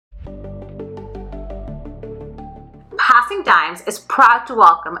Passing Dimes is proud to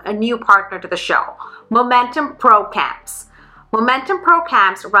welcome a new partner to the show, Momentum Pro Camps. Momentum Pro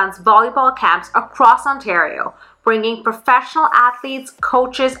Camps runs volleyball camps across Ontario, bringing professional athletes,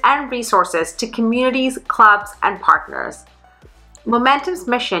 coaches, and resources to communities, clubs, and partners. Momentum's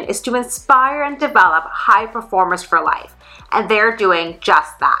mission is to inspire and develop high performers for life, and they're doing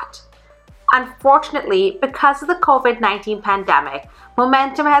just that. Unfortunately, because of the COVID-19 pandemic,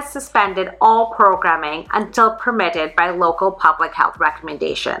 Momentum has suspended all programming until permitted by local public health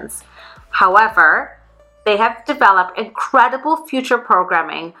recommendations. However, they have developed incredible future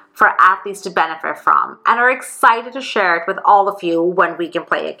programming for athletes to benefit from and are excited to share it with all of you when we can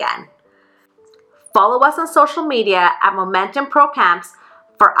play again. Follow us on social media at Momentum Pro Camps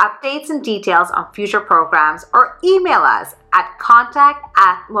for updates and details on future programs, or email us at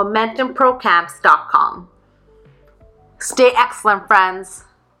contact@momentumprocamps.com. Stay excellent, friends.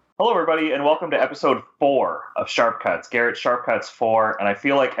 Hello, everybody, and welcome to episode 4 of Sharp Cuts, Garrett Sharp Cuts 4. And I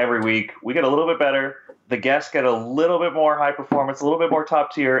feel like every week we get a little bit better. The guests get a little bit more high performance, a little bit more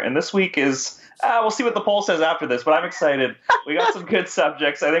top tier. And this week is, we'll see what the poll says after this, but I'm excited. We got some good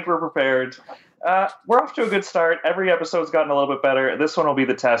subjects. I think we're prepared. We're off to a good start. Every episode's gotten a little bit better. This one will be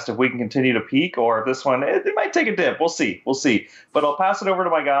the test if we can continue to peak, or if this one, it might take a dip. We'll see. But I'll pass it over to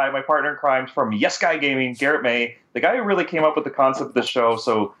my guy, my partner in crime from Yes Guy Gaming, Garrett May, the guy who really came up with the concept of the show.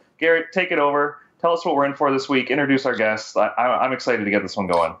 So, Garrett, take it over. Tell us what we're in for this week. Introduce our guests. I'm excited to get this one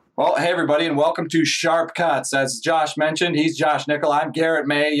going. Well, hey, everybody, and welcome to Sharp Cuts. As Josh mentioned, he's Josh Nickel. I'm Garrett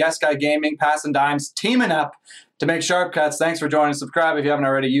May, Yes Guy Gaming, Passing Dimes, teaming up to make Sharp Cuts. Thanks for joining. Subscribe if you haven't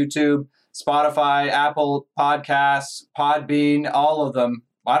already. YouTube, Spotify, Apple Podcasts, Podbean, all of them.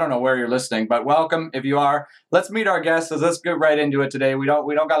 I don't know where you're listening, but welcome if you are. Let's meet our guests. Let's get right into it today. We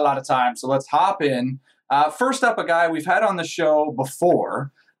don't got a lot of time, so let's hop in. First up, a guy we've had on the show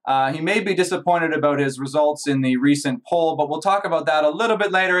before. He may be disappointed about his results in the recent poll, but we'll talk about that a little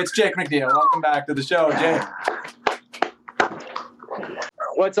bit later. It's Jake McNeil. Welcome back to the show, Jake.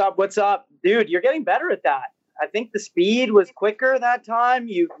 What's up? Dude, you're getting better at that. I think the speed was quicker that time.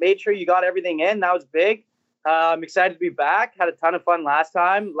 You made sure you got everything in. That was big. I'm excited to be back. Had a ton of fun last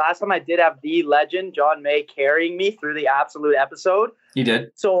time. Last time I did have the legend, John May, carrying me through the absolute episode. He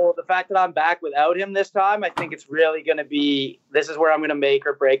did. So the fact that I'm back without him this time, I think it's really going to be, this is where I'm going to make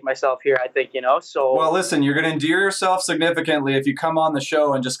or break myself here, I think, so. Well, listen, you're going to endear yourself significantly if you come on the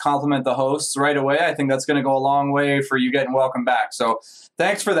show and just compliment the hosts right away. I think that's going to go a long way for you getting welcome back. So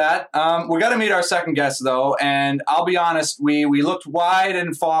thanks for that. We got to meet our second guest, though, and I'll be honest, we looked wide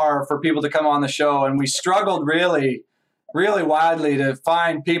and far for people to come on the show, and we struggled really widely to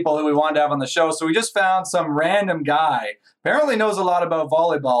find people who we wanted to have on the show. So we just found some random guy. Apparently knows a lot about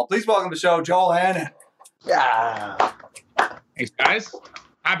volleyball. Please welcome to the show, Joel Hannon. Yeah. Thanks, guys.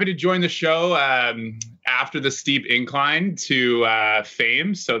 Happy to join the show after the steep incline to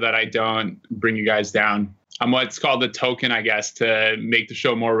fame so that I don't bring you guys down. I'm what's called the token, I guess, to make the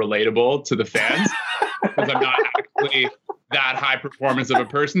show more relatable to the fans. Because I'm not actually that high performance of a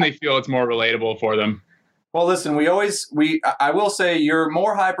person. They feel it's more relatable for them. Well, listen, I will say you're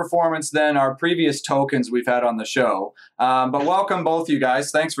more high performance than our previous tokens we've had on the show. But welcome both you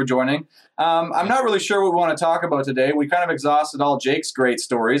guys. Thanks for joining. I'm not really sure what we want to talk about today. We kind of exhausted all Jake's great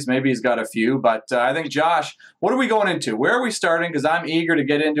stories. Maybe he's got a few, but I think, Josh, what are we going into? Where are we starting? Because I'm eager to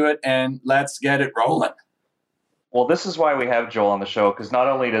get into it, and let's get it rolling. Well, this is why we have Joel on the show, because not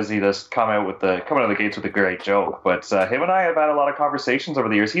only does he just come out of the gates with a great joke, but him and I have had a lot of conversations over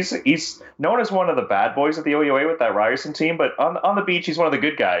the years. He's known as one of the bad boys at the OUA with that Ryerson team, but on the beach, he's one of the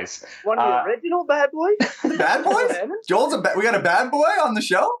good guys. One of the original bad boys? Bad boys? Joel's we got a bad boy on the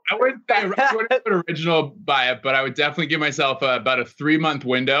show? I wouldn't put original by it, but I would definitely give myself about a 3-month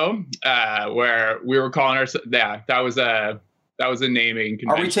window where we were calling ourselves. Yeah, that was a naming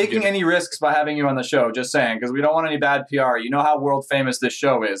convention. Are we taking any risks by having you on the show? Just saying, because we don't want any bad PR. You know how world famous this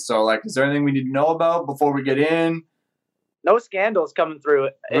show is. So, is there anything we need to know about before we get in? No scandals coming through.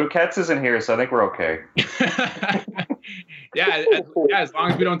 Lucas isn't here, so I think we're okay. yeah, as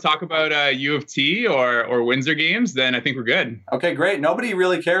long as we don't talk about U of T or Windsor games, then I think we're good. Okay, great. Nobody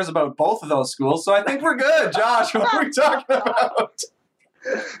really cares about both of those schools, so I think we're good. Josh, what are we talking about?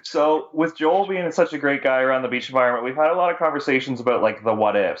 So with Joel being such a great guy around the beach environment, we've had a lot of conversations about the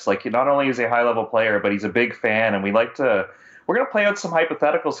what ifs. Not only is he a high level player, but he's a big fan, and we're going to play out some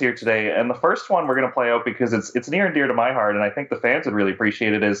hypotheticals here today. And the first one we're going to play out because it's near and dear to my heart, and I think the fans would really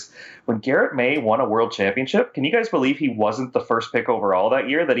appreciate it, is when Garrett May won a world championship. Can you guys believe he wasn't the first pick overall that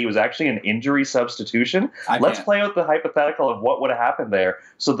year, that he was actually an injury substitution? Let's play out the hypothetical of what would have happened there.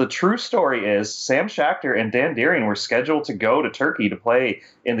 So the true story is Sam Schachter and Dan Deering were scheduled to go to Turkey to play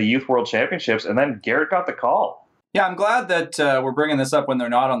in the Youth World Championships, and then Garrett got the call. Yeah, I'm glad that we're bringing this up when they're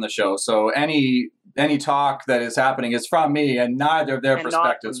not on the show. So any talk that is happening is from me and neither of their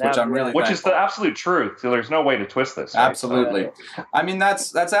perspectives, which I'm really which is the absolute truth. So there's no way to twist this. Right? Absolutely. I mean,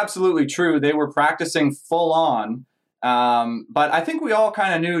 that's absolutely true. They were practicing full on. But I think we all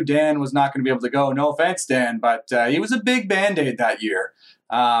kind of knew Dan was not going to be able to go. No offense, Dan, but he was a big Band-Aid that year.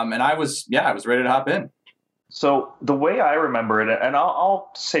 And I was ready to hop in. So the way I remember it, and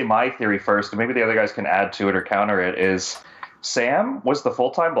I'll say my theory first, and maybe the other guys can add to it or counter it, is Sam was the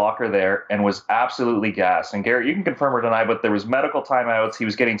full-time blocker there and was absolutely gassed. And Garrett, you can confirm or deny, but there was medical timeouts. He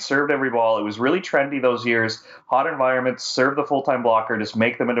was getting served every ball. It was really trendy those years. Hot environments, serve the full-time blocker, just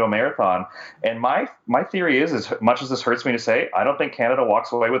make them into a marathon. And my theory is, as much as this hurts me to say, I don't think Canada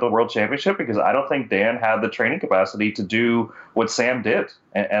walks away with a world championship because I don't think Dan had the training capacity to do what Sam did.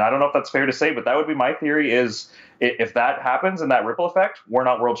 And I don't know if that's fair to say, but that would be my theory is if that happens and that ripple effect, we're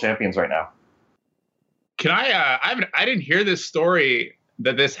not world champions right now. Can I didn't hear this story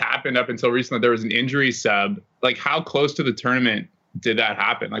that this happened up until recently. There was an injury sub. Like, how close to the tournament did that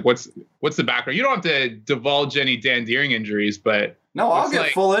happen? Like, what's the background? You don't have to divulge any Dan Deering injuries, but no, I'll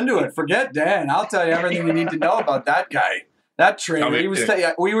get full into it. Forget Dan. I'll tell you everything you need to know about that guy. That trainer.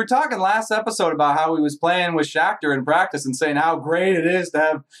 We were talking last episode about how he was playing with Shakhtar in practice and saying how great it is to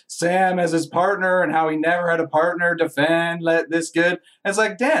have Sam as his partner and how he never had a partner defend this good. And it's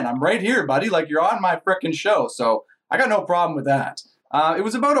like, Dan, I'm right here, buddy. Like, you're on my frickin' show. So I got no problem with that. It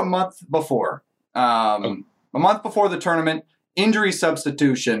was about a month before. A month before the tournament, injury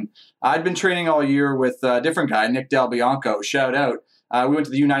substitution. I'd been training all year with a different guy, Nick Del Bianco. Shout out. We went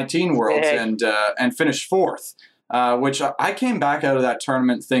to the U19 Worlds and finished fourth. Which I came back out of that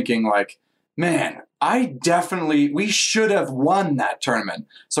tournament thinking like, man, we should have won that tournament.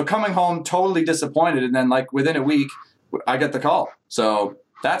 So coming home totally disappointed. And then like within a week, I get the call. So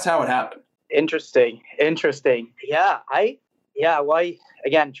that's how it happened. Interesting. Yeah. Well, I,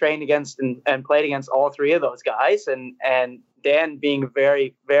 again, trained against and played against all three of those guys and Dan being a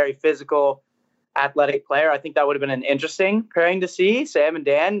very, very physical, athletic player. I think that would have been an interesting pairing to see, Sam and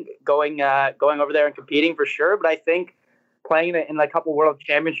Dan going over there and competing for sure. But I think playing in a couple world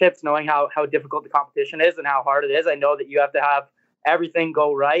championships, knowing how difficult the competition is and how hard it is, I know that you have to have everything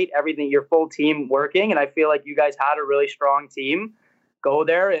go right, your full team working. And I feel like you guys had a really strong team go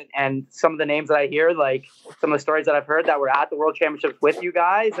there. And some of the names that I hear, like some of the stories that I've heard that were at the world championships with you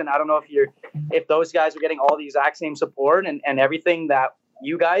guys. And I don't know if those guys are getting all the exact same support and everything that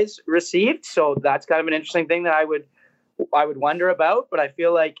you guys received. So that's kind of an interesting thing that I would wonder about. But I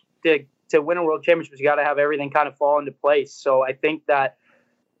feel like to win a world championship, you got to have everything kind of fall into place. So I think that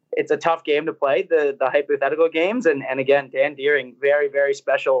it's a tough game to play, the hypothetical games. And again, Dan Deering, very, very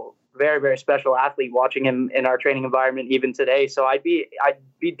special, very, very special athlete, watching him in our training environment even today. So I'd be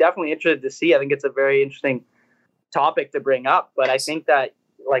definitely interested to see. I think it's a very interesting topic to bring up. But I think that,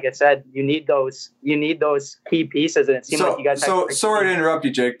 like I said, you need those key pieces, and it seems like you guys. So sorry to interrupt you,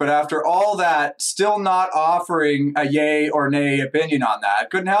 Jake, but after all that, still not offering a yay or nay opinion on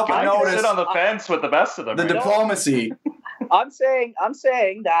that. Couldn't help but notice. I sit on the fence with the best of them. The diplomacy. I'm saying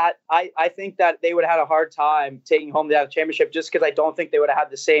that I think that they would have had a hard time taking home the championship just because I don't think they would have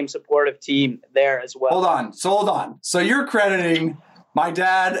had the same supportive team there as well. Hold on. So you're crediting my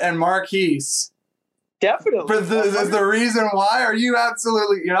dad and Marquise. Definitely. For the reason why? Are you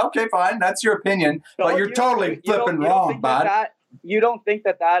absolutely, okay, fine. That's your opinion. No, but you're totally flipping wrong, bud. You don't think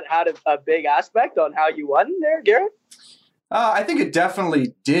that had a big aspect on how you won there, Garrett? I think it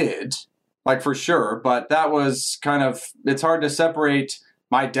definitely did, like for sure. But that was it's hard to separate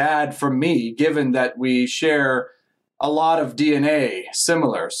my dad from me, given that we share a lot of DNA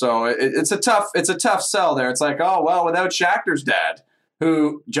similar. So it's a tough sell there. It's like, oh, well, without Shakhtar's dad,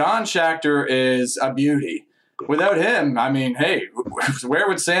 who John Shakhtar is a beauty. Without him, I mean, hey, where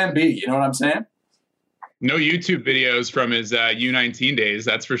would Sam be? You know what I'm saying? No YouTube videos from his U19 days,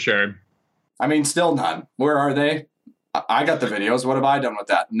 that's for sure. I mean, still none. Where are they? I got the videos. What have I done with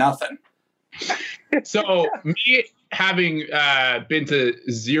that? Nothing. So me having been to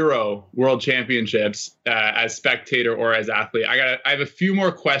 0 world championships as spectator or as athlete, I have a few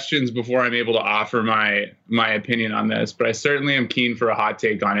more questions before I'm able to offer my opinion on this, but I certainly am keen for a hot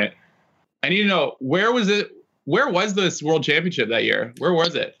take on it. I need to know, where was this world championship that year? Where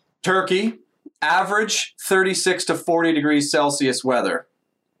was it? Turkey. Average 36 to 40 degrees Celsius weather.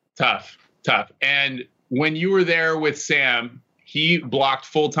 Tough. And when you were there with Sam, he blocked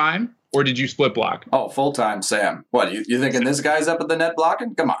full time? Or did you split block? Oh, full-time, Sam. What, you thinking this guy's up at the net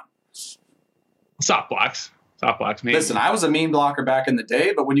blocking? Come on. Soft blocks, maybe. Listen, I was a mean blocker back in the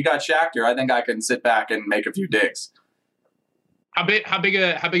day, but when you got Shakhtar, I think I can sit back and make a few digs. How big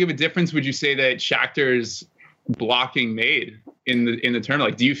of a difference would you say that Shakhtar's blocking made in the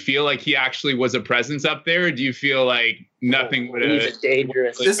tournament? Like, do you feel like he actually was a presence up there, or do you feel like nothing would have? He's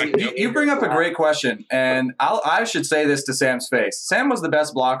dangerous. You bring up a great question, and I should say this to Sam's face. Sam was the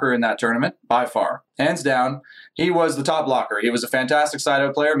best blocker in that tournament by far, hands down. He was the top blocker. He was a fantastic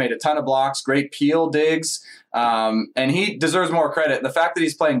side-out player, made a ton of blocks, great peel digs, and he deserves more credit. The fact that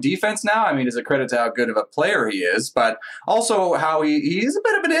he's playing defense now, I mean, is a credit to how good of a player he is, but also how he's a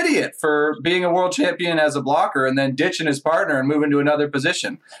bit of an idiot for being a world champion as a blocker and then ditching his partner and moving to another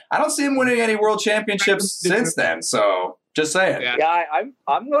position. I don't see him winning any world championships since then, so just saying. Yeah,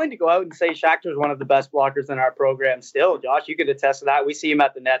 I'm going to go out and say Shakhtar's one of the best blockers in our program still. Josh, you could attest to that. We see him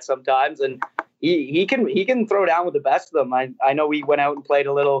at the net sometimes, and he can throw down with the best of them. I know we went out and played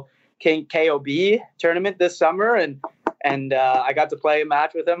a little KOB tournament this summer, and I got to play a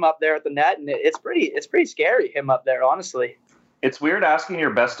match with him up there at the net, and it's pretty scary, him up there, honestly. It's weird asking your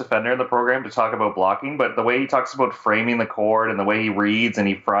best defender in the program to talk about blocking, but the way he talks about framing the court and the way he reads and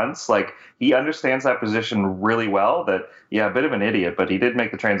he fronts, like, he understands that position really well. That, yeah, a bit of an idiot, but he did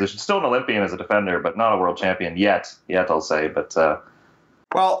make the transition. Still an Olympian as a defender, but not a world champion yet, I'll say. But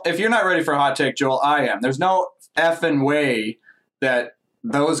well, if you're not ready for a hot take, Joel, I am. There's no effing way that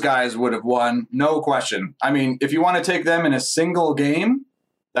those guys would have won, no question. I mean, if you want to take them in a single game,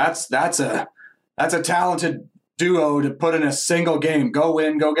 that's a talented duo to put in a single game. Go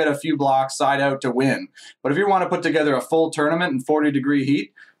win, go get a few blocks, side out to win. But if you want to put together a full tournament in 40-degree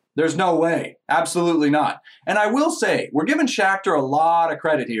heat, there's no way. Absolutely not. And I will say, we're giving Shakhtar a lot of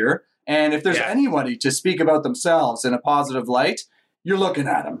credit here. And if there's anybody to speak about themselves in a positive light, you're looking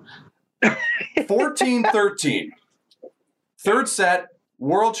at them. 14-13. Third set,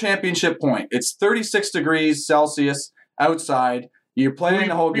 world championship point. It's 36 degrees Celsius outside. You're playing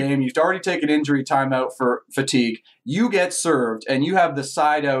the whole game. You've already taken injury timeout for fatigue. You get served, and you have the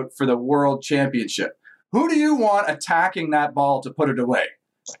side out for the world championship. Who do you want attacking that ball to put it away?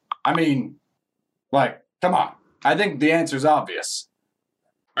 I mean, like, come on. I think the answer's obvious.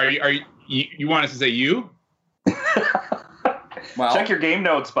 Are you want us to say you? Well, check your game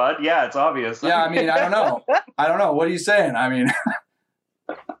notes, bud. Yeah, it's obvious. Yeah, I mean, I don't know. What are you saying? I mean,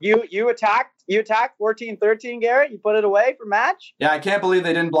 you attacked 14-13, Garrett. You put it away for match. Yeah, I can't believe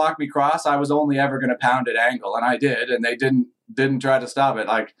they didn't block me cross. I was only ever going to pound at angle, and I did, and they didn't try to stop it.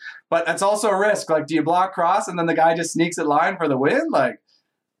 Like, but that's also a risk. Like, do you block cross and then the guy just sneaks at line for the win? Like,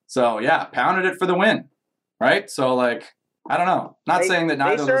 so yeah, pounded it for the win, right? So like, I don't know. Not saying that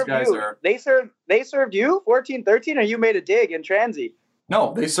neither of those guys are. They served you 14-13, or you made a dig in transi?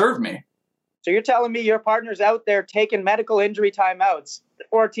 No, they served me. So you're telling me your partner's out there taking medical injury timeouts,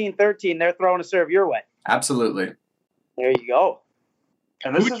 14-13, they're throwing a serve your way? Absolutely. There you go.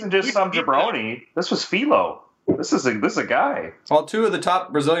 And this isn't just some jabroni. This was Philo. This is a guy. Well, two of the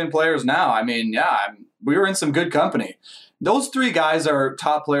top Brazilian players now. I mean, we were in some good company. Those three guys are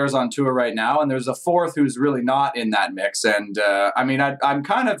top players on tour right now, and there's a fourth who's really not in that mix. And, I mean, I'm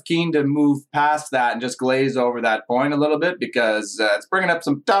kind of keen to move past that and just glaze over that point a little bit because it's bringing up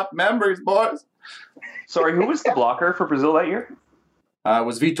some top memories, boys. Sorry, who was the blocker for Brazil that year? It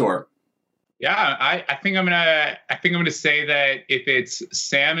was Vitor. Yeah, I think I'm gonna say that if it's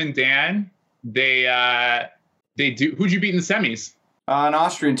Sam and Dan, they do. Who'd you beat in the semis? An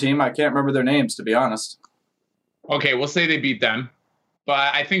Austrian team. I can't remember their names, to be honest. Okay, we'll say they beat them.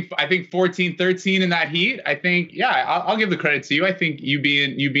 But I think 14-13 in that heat. I think I'll give the credit to you. I think you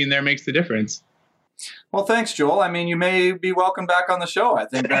being there makes the difference. Well, thanks, Joel. I mean, you may be welcome back on the show. I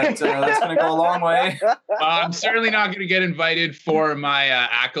think that's going to go a long way. I'm certainly not going to get invited for my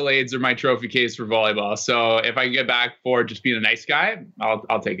accolades or my trophy case for volleyball. So if I can get back for just being a nice guy,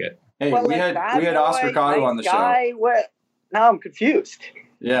 I'll take it. Hey, we had Oscar Kahu on the show. What? Now I'm confused.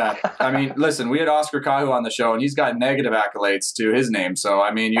 Yeah, I mean, listen, we had Oscar Kahu on the show, and he's got negative accolades to his name. So,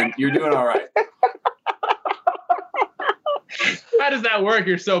 I mean, you're doing all right. How does that work?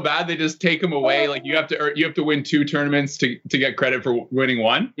 You're so bad they just take him away. Like you have to win 2 tournaments to get credit for winning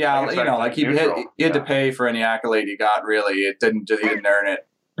 1. Yeah, like he had to pay for any accolade he got. Really, he didn't earn it.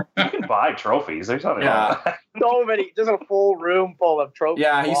 You can buy trophies. There's nothing wrong with that. So many, just a full room full of trophies.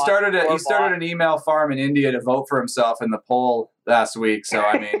 Yeah, he started an email farm in India to vote for himself in the poll last week. So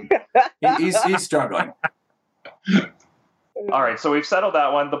I mean, he's struggling. All right, so we've settled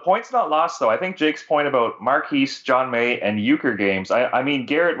that one. The point's not lost, though. I think Jake's point about Marquis, John May, and euchre games. I mean,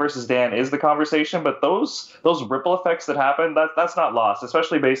 Garrett versus Dan is the conversation, but those ripple effects that happen, that's not lost,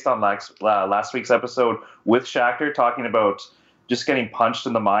 especially based on last week's episode with Shakhtar talking about just getting punched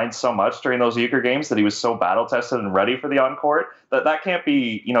in the mind so much during those euchre games that he was so battle-tested and ready for the on-court. That can't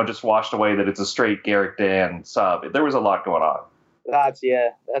be, just washed away that it's a straight Garrett Dan sub. There was a lot going on.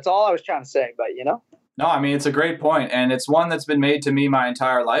 That's all I was trying to say, but No, I mean, it's a great point, and it's one that's been made to me my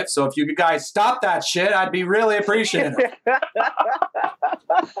entire life. So if you guys stop that shit, I'd be really appreciative.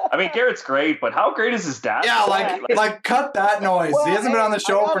 I mean, Garrett's great, but how great is his dad? Yeah, like cut that noise. Well, he hasn't been on the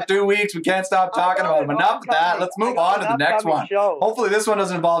show for it. 2 weeks. We can't stop talking about him. Enough of that. Let's move on to the next one. Show. Hopefully this one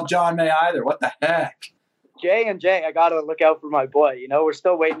doesn't involve John May either. What the heck? Jay, I got to look out for my boy. You know, we're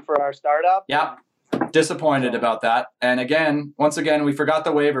still waiting for our startup. Yeah. Disappointed about that. And once again, we forgot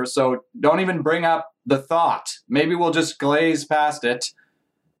the waivers, so don't even bring up the thought. Maybe we'll just glaze past it,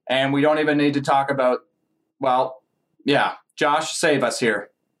 and we don't even need to talk about, well, yeah. Josh, save us here.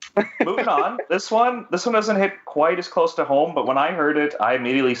 Moving on. This one doesn't hit quite as close to home, but when I heard it, I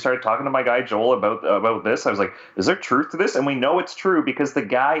immediately started talking to my guy Joel about this. I was like, is there truth to this? And we know it's true because the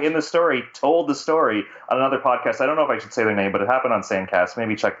guy in the story told the story on another podcast. I don't know if I should say their name, but it happened on Sandcast.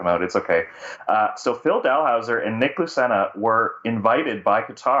 Maybe check them out. It's okay. So Phil Dalhausser and Nick Lucena were invited by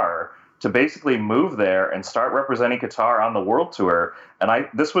Qatar to basically move there and start representing Qatar on the World Tour. And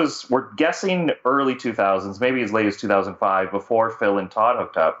we're guessing early 2000s, maybe as late as 2005, before Phil and Todd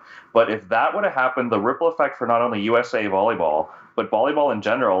hooked up. But if that would have happened, the ripple effect for not only USA volleyball, but volleyball in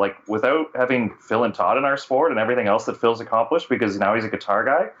general, like without having Phil and Todd in our sport and everything else that Phil's accomplished, because now he's a Qatar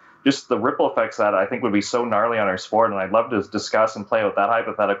guy, just the ripple effects that I think would be so gnarly on our sport. And I'd love to discuss and play with that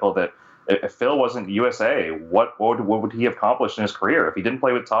hypothetical that if Phil wasn't USA, what would he have accomplished in his career? If he didn't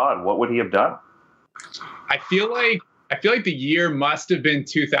play with Todd, what would he have done? I feel like the year must have been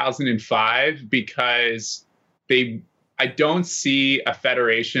 2005 because I don't see a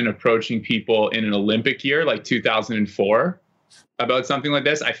federation approaching people in an Olympic year like 2004 about something like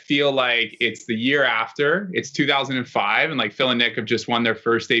this. I feel like it's the year after. It's 2005, and like Phil and Nick have just won their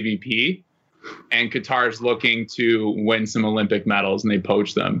first AVP, and Qatar's looking to win some Olympic medals, and they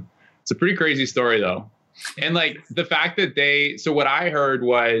poach them. It's a pretty crazy story, though. And like the fact that so what I heard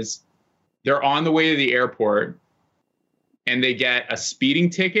was they're on the way to the airport and they get a speeding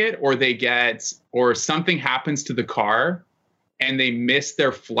ticket or something happens to the car and they miss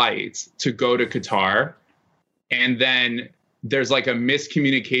their flight to go to Qatar. And then there's like a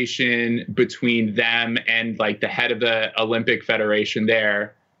miscommunication between them and like the head of the Olympic Federation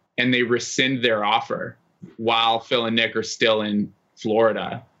there. And they rescind their offer while Phil and Nick are still in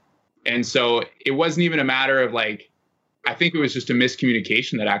Florida. And so it wasn't even a matter of like, I think it was just a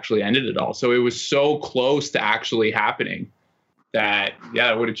miscommunication that actually ended it all. So it was so close to actually happening that,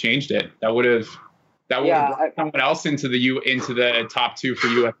 it would have changed it. That would have brought someone else into the top two for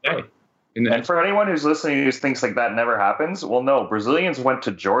USA. And for anyone who's listening who thinks like that never happens, well, no, Brazilians went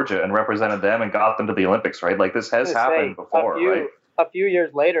to Georgia and represented them and got them to the Olympics, right? Like this has happened before, right? A few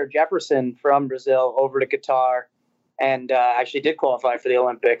years later, Jefferson from Brazil over to Qatar and actually did qualify for the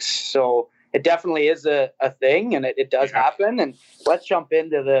Olympics. So it definitely is a thing, and it does happen. And let's jump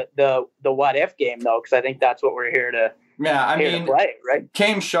into the what if game, though, because I think that's what we're here to play, right?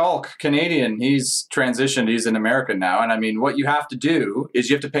 Kame Schalk, Canadian, he's transitioned. He's an American now. And I mean, what you have to do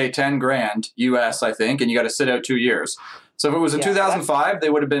is you have to pay $10,000 US, I think, and you got to sit out 2 years. So if it was in 2005, they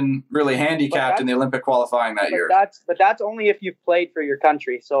would have been really handicapped in the Olympic qualifying that year. But that's only if you've played for your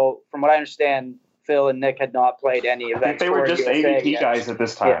country. So from what I understand, Phil and Nick had not played any events. I think they were just AVP guys at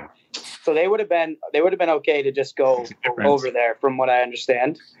this time. Yeah. So they would have been okay to just go over there, from what I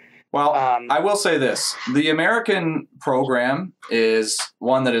understand. Well, I will say this. The American program is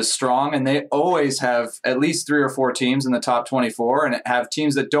one that is strong, and they always have at least 3 or 4 teams in the top 24 and have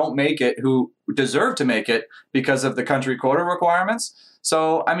teams that don't make it who deserve to make it because of the country quota requirements.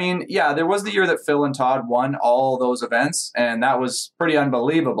 So, I mean, yeah, there was the year that Phil and Todd won all those events, and that was pretty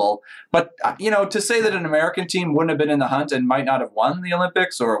unbelievable. But, to say that an American team wouldn't have been in the hunt and might not have won the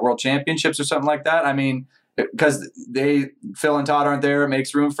Olympics or World Championships or something like that, I mean, because Phil and Todd aren't there, it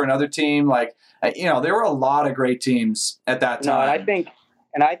makes room for another team. Like, there were a lot of great teams at that time.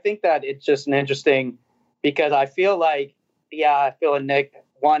 No, I think that it's just an interesting, because I feel like, Phil and Nick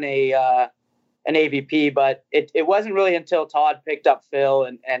won an AVP, but it wasn't really until Todd picked up Phil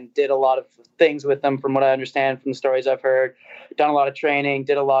and did a lot of things with them, from what I understand from the stories I've heard, done a lot of training,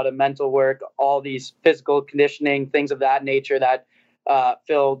 did a lot of mental work, all these physical conditioning, things of that nature that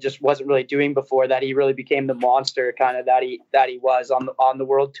Phil just wasn't really doing before, that he really became the monster kind of that he was on the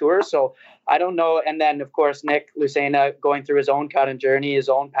world tour. So I don't know. And then of course, Nick Lucena going through his own kind of journey, his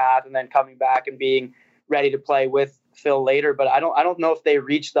own path, and then coming back and being ready to play with Phil later. But I don't know if they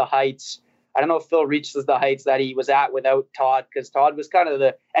reached the heights. I don't know if Phil reaches the heights that he was at without Todd, because Todd was kind of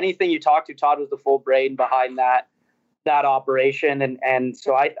anything you talk to, Todd was the full brain behind that operation. And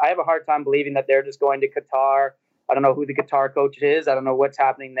so I have a hard time believing that they're just going to Qatar. I don't know who the Qatar coach is. I don't know what's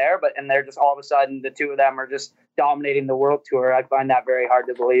happening there, and they're just all of a sudden the two of them are just dominating the world tour. I find that very hard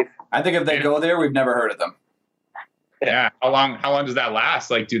to believe. I think if they go there, we've never heard of them. Yeah. How long does that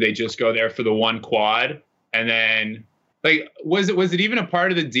last? Like, do they just go there for the one quad and then like was it even a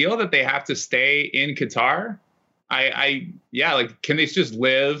part of the deal that they have to stay in Qatar? Like can they just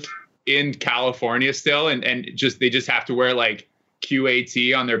live in California still and they just have to wear like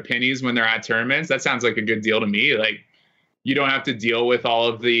QAT on their pennies when they're at tournaments? That sounds like a good deal to me. Like you don't have to deal with all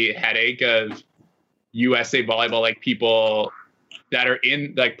of the headache of USA volleyball, like people that are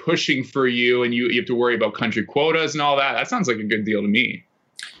in like pushing for you and you have to worry about country quotas and all that. That sounds like a good deal to me.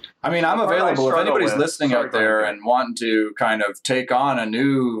 I mean, I'm available if anybody's listening out there and wanting to kind of take on a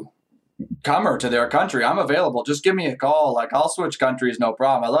new comer to their country. I'm available. Just give me a call. Like I'll switch countries, no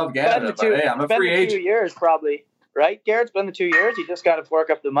problem. I love Canada, but hey, I'm a free agent. 2 years probably, right? Garrett, it's been the 2 years. You just got to fork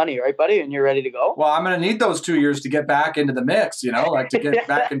up the money, right, buddy? And you're ready to go. Well, I'm going to need those 2 years to get back into the mix, like to get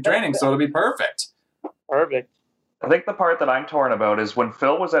back in training. So it'll be perfect. Perfect. I think the part that I'm torn about is when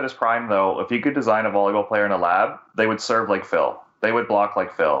Phil was at his prime, though, if you could design a volleyball player in a lab, they would serve like Phil. They would block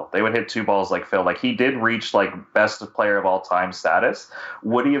like Phil. They would hit two balls like Phil. Like he did reach like best player of all time status.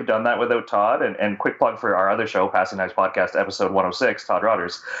 Would he have done that without Todd? And quick plug for our other show, Passing Knives Podcast, episode 106, Todd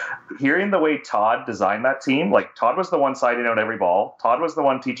Rodgers. Hearing the way Todd designed that team, like Todd was the one siding out every ball. Todd was the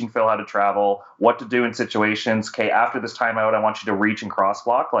one teaching Phil how to travel, what to do in situations. Okay, after this timeout, I want you to reach and cross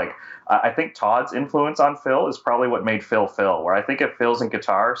block. Like I think Todd's influence on Phil is probably what made Phil Phil. Where I think if Phil's in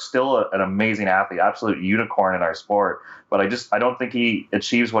Qatar, still an amazing athlete, absolute unicorn in our sport. But I don't think he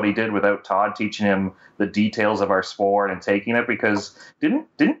achieves what he did without Todd teaching him the details of our sport and taking it. Because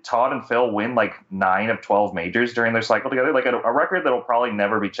didn't Todd and Phil win like 9 of 12 majors during their cycle together? Like a record that will probably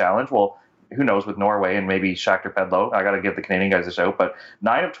never be challenged. Well, who knows with Norway and maybe Shakhtar Pedlo. I got to give the Canadian guys a shout. But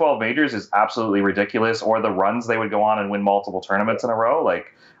 9 of 12 majors is absolutely ridiculous. Or the runs they would go on and win multiple tournaments in a row. Like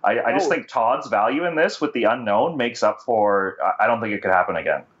I just think Todd's value in this with the unknown makes up for. I don't think it could happen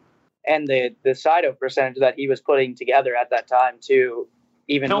again. And the side-out percentage that he was putting together at that time too,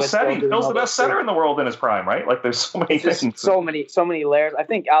 even Phil's the best center in the world in his prime, right? Like there's so many things, so many layers. I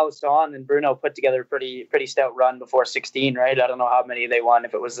think Alisson and Bruno put together a pretty stout run before 16, right? I don't know how many they won,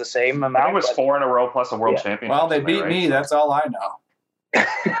 if it was the same amount. I think it was 4 in a row plus a world championship. Well, they beat me. That's all I know.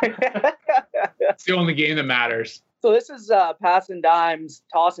 It's the only game that matters. So this is passing dimes,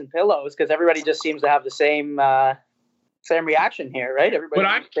 tossing pillows, because everybody just seems to have the same reaction here, right? Everybody. But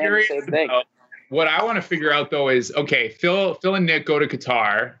I'm curious about, what I want to figure out though is, okay, Phil and Nick go to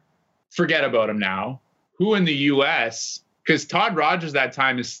Qatar. Forget about him now. Who in the U.S.? Because Todd Rodgers that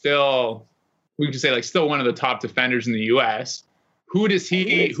time is still, we can say like still one of the top defenders in the U.S. Who does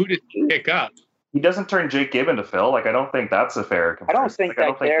he pick up? He doesn't turn Jake Gibb into Phil. Like I don't think that's a fair comparison. I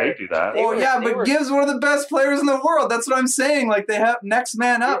don't think they do that. But Gibb's one of the best players in the world. That's what I'm saying. Like they have next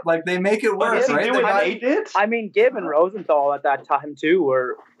man up. Like they make it work, right? They did. I mean, Gibb and Rosenthal at that time too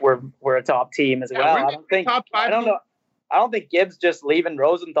were a top team as well. I don't think Gibbs just leaving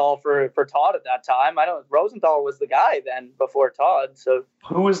Rosenthal for Todd at that time. Rosenthal was the guy then before Todd. So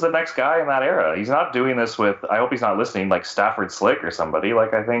who was the next guy in that era? He's not doing this with. I hope he's not listening. Like Stafford Slick or somebody.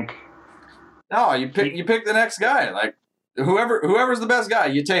 Like I think. No, you pick the next guy. Like whoever's the best guy,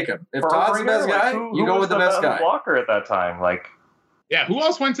 you take him. If Todd's the best guy, you go with the best guy. Blocker at that time, like yeah. Who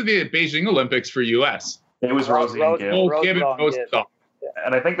else went to the Beijing Olympics for U.S.? It was Rosie and Gibb. Gibb and Rosenthal.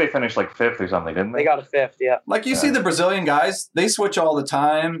 And I think they finished like 5th or something, didn't they? They got a 5th, yeah. Like you see the Brazilian guys, they switch all the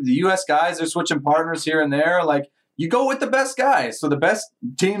time. The U.S. guys are switching partners here and there. Like you go with the best guys, so the best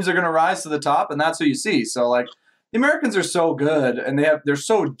teams are going to rise to the top, and that's what you see. So like. The Americans are so good, and they're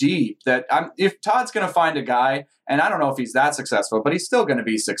so deep that if Todd's going to find a guy, and I don't know if he's that successful, but he's still going to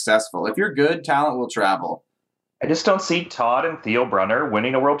be successful. If you're good, talent will travel. I just don't see Todd and Theo Brunner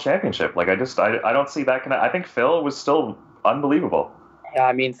winning a world championship. Like I don't see that I think Phil was still unbelievable. Yeah,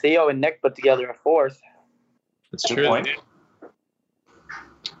 I mean Theo and Nick put together a 4th. That's true.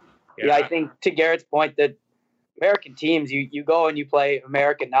 Yeah, I think to Garrett's point that American teams, you go and you play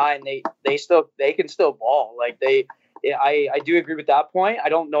American 9, they can still ball. Like I do agree with that point. I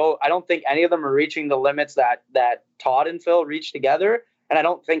don't think any of them are reaching the limits that Todd and Phil reached together, and I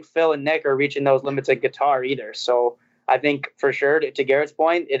don't think Phil and Nick are reaching those limits at Qatar either. So I think for sure to Garrett's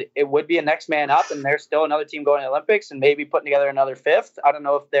point, it would be a next man up, and there's still another team going to the Olympics and maybe putting together another 5th. I don't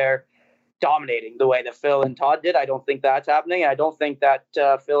know if they're dominating the way that Phil and Todd did. I don't think that's happening. I don't think that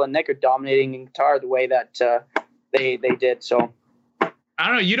Phil and Nick are dominating in Qatar the way that they did. So I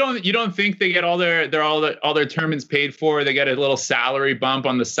don't know. You don't think they get all their tournaments paid for? They get a little salary bump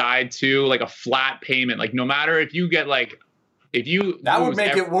on the side too, like a flat payment. Like no matter if you get that would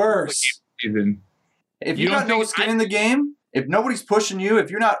make it worse. If You you don't got no think- skin in the game, if nobody's pushing you, if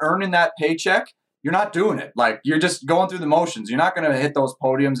you're not earning that paycheck, you're not doing it. Like, you're just going through the motions. You're not going to hit those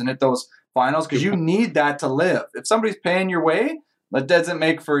podiums and hit those finals because you need that to live. If somebody's paying your way, that doesn't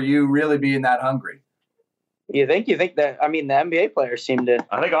make for you really being that hungry. You think that? I mean, the NBA players seem to.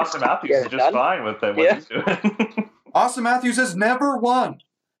 I think Austin Matthews Yeah, is just done. fine with what Yeah. he's doing. Austin Matthews has never won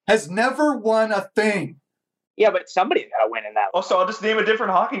a thing. Yeah, but somebody's got to win in that. Oh, so I'll just name a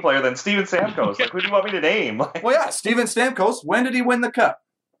different hockey player than Steven Stamkos. Like, who do you want me to name? Like, Well, yeah, Steven Stamkos, when did he win the cup?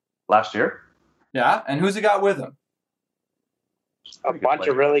 last year? Yeah, and who's he got with him? A Pretty good bunch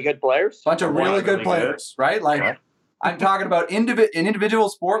player. of really good players. Bunch of Yeah, really good really players, right? Like, Yeah. I'm talking about an individual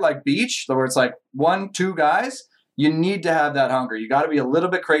sport like beach, where it's like 1-2 guys. You need to have that hunger. You got to be a little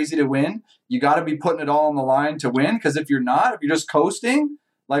bit crazy to win. You got to be putting it all on the line to win. Because if you're not, if you're just coasting,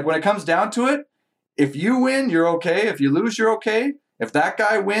 like when it comes down to it, if you win, you're okay. If you lose, you're okay. If that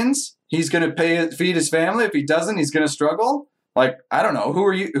guy wins, he's going to feed his family. If he doesn't, he's going to struggle. Like, I don't know. Who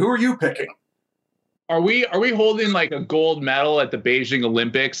are you picking? Are we holding like a gold medal at the Beijing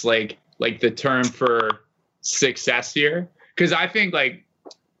Olympics, like the term for success here? Because I think, like,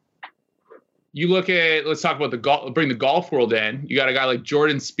 you look at, let's talk about bring the golf world in. You got a guy like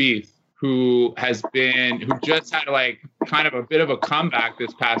Jordan Spieth who just had like kind of a bit of a comeback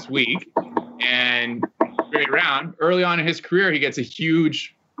this past week and straight around. Early on in his career, he gets a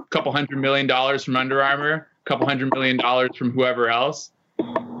huge $200 million from Under Armour, $200 million from whoever else.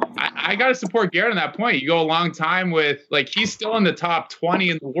 I got to support Garrett on that point. You go a long time with, like, he's still in the top 20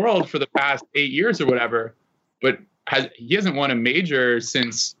 in the world for the past 8 years or whatever, but he hasn't won a major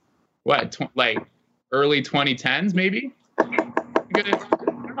since like early 2010s, maybe.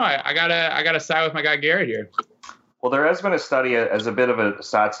 I gotta side with my guy Garrett here. Well, there has been a study, as a bit of a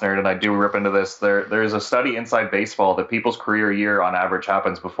stats nerd, and I do rip into this, there is a study inside baseball that people's career year on average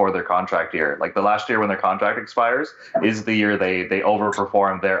happens before their contract year. Like, the last year when their contract expires is the year they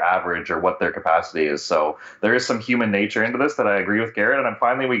overperform their average or what their capacity is. So there is some human nature into this that I agree with Garrett, and I'm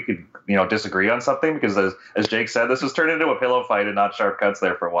finally we could disagree on something, because as Jake said, this was turned into a pillow fight and not sharp cuts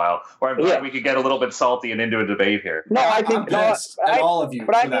there for a while. Or I'm glad we could get a little bit salty and into a debate here. No, I think I'm pissed at all of you.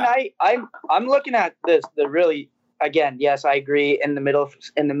 But I for mean, that. I'm looking at this the really. Again, yes, I agree in the middle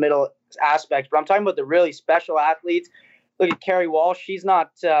aspects, but I'm talking about the really special athletes. Look at Carrie Walsh; she's not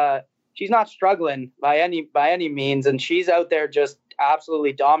struggling by any means, and she's out there just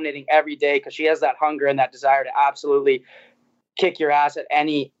absolutely dominating every day because she has that hunger and that desire to absolutely kick your ass at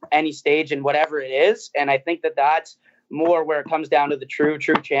any stage and whatever it is. And I think that that's more where it comes down to the true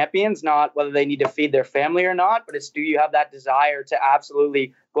champions, not whether they need to feed their family or not, but it's, do you have that desire to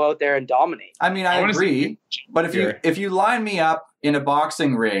absolutely go out there and dominate? I mean, I agree, but if you line me up in a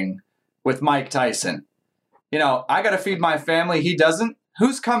boxing ring with Mike Tyson, I got to feed my family. He doesn't.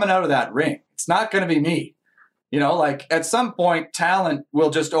 Who's coming out of that ring? It's not going to be me. Like, at some point, talent will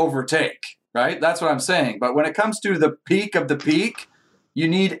just overtake, right? That's what I'm saying. But when it comes to the peak of the peak, you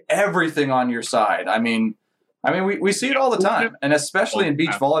need everything on your side. I mean, we see it all the time, and especially in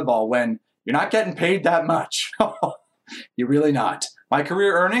beach volleyball when you're not getting paid that much. You're really not. My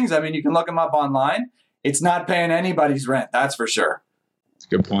career earnings, I mean, you can look them up online. It's not paying anybody's rent, that's for sure. That's a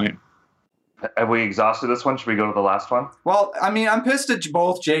good point. Have we exhausted this one? Should we go to the last one? Well, I mean, I'm pissed at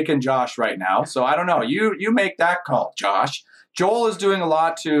both Jake and Josh right now, so I don't know. You make that call, Josh. Joel is doing a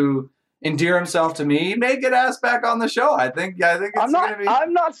lot to endear himself to me. He may get asked back on the show. I think it's going to be.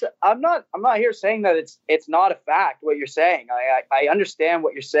 I'm not here saying that it's not a fact what you're saying. I understand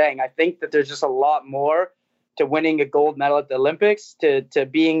what you're saying. I think that there's just a lot more to winning a gold medal at the Olympics, to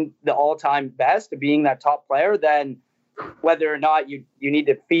being the all-time best, to being that top player, than whether or not you need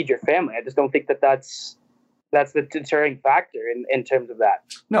to feed your family. I just don't think that's the deterring factor in terms of that.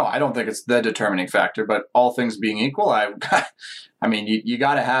 No, I don't think it's the determining factor, but all things being equal, I mean, you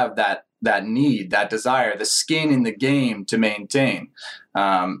got to have that need, that desire, the skin in the game to maintain.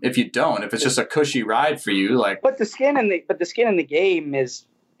 If you don't, if it's just a cushy ride for you, like. But the skin in the game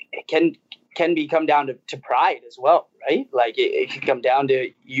can come down to pride as well, right? Like it can come down to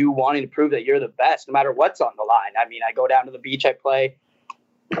you wanting to prove that you're the best, no matter what's on the line. I mean, I go down to the beach, I play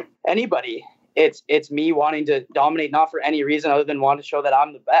anybody. It's me wanting to dominate, not for any reason other than wanting to show that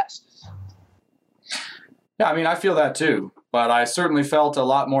I'm the best. Yeah, I mean, I feel that too. But I certainly felt a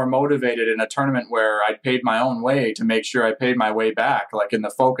lot more motivated in a tournament where I paid my own way to make sure I paid my way back. Like in the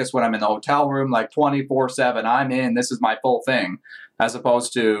focus when I'm in the hotel room, like 24/7, I'm in, this is my full thing. As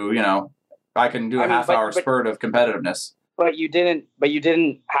opposed to, I can do a half-hour spurt of competitiveness. But you didn't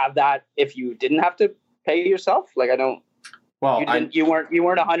have that if you didn't have to pay yourself? Like, I don't... Well, you weren't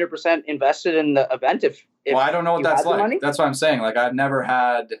 100% invested in the event if I don't know what that's like. That's what I'm saying. Like, I've never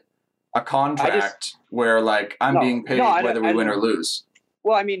had a contract where like I'm being paid whether we win or lose.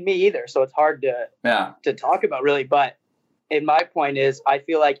 Well, I mean, me either. So it's hard to talk about really. But in my point is, I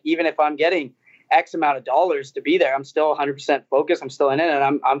feel like even if I'm getting X amount of dollars to be there, I'm still 100% focused. I'm still in it,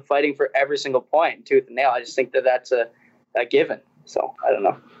 and I'm fighting for every single point, tooth and nail. I just think that that's a given. So I don't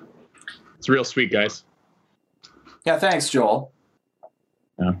know. It's real sweet, guys. Yeah, thanks, Joel.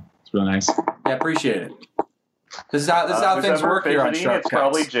 Yeah, it's real nice. Yeah, appreciate it. This is how things work here on Sharp It's Cuts.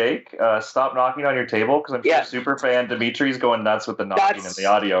 probably Jake. Stop knocking on your table because I'm sure super fan Dimitri's going nuts with the knocking in the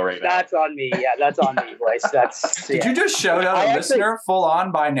audio right now. That's on me. Yeah, that's on me, boys. Did you just shout out a listener full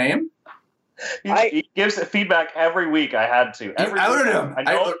on by name? He gives feedback every week. I had to. You outed him. I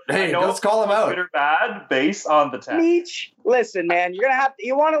know let's call him out. Good or bad based on the text. Meech, listen, man, you're gonna have to.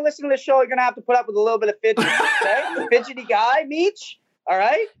 You want to listen to the show? You're gonna have to put up with a little bit of fidgety. Okay? Fidgety guy, Meech. All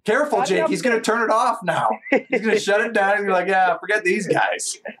right. Careful, Jake. He's gonna turn it off now. He's gonna shut it down and be like, "Yeah, forget these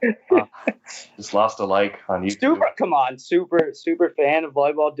guys." Just lost a like on YouTube. Super fan of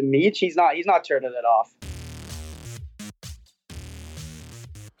volleyball. Demeech, he's not turning it off.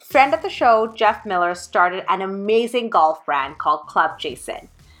 Friend of the show, Jeff Miller, started an amazing golf brand called Club Jason.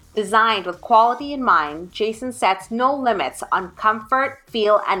 Designed with quality in mind, Jason sets no limits on comfort,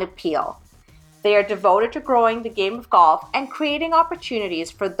 feel, and appeal. They are devoted to growing the game of golf and creating opportunities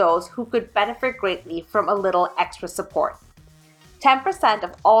for those who could benefit greatly from a little extra support. 10%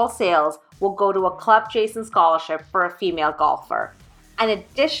 of all sales will go to a Club Jason scholarship for a female golfer. An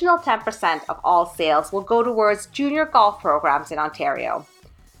additional 10% of all sales will go towards junior golf programs in Ontario.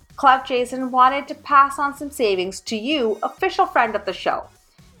 Club Jason wanted to pass on some savings to you, official friend of the show.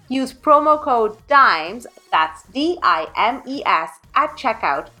 Use promo code DIMES, that's DIMES, at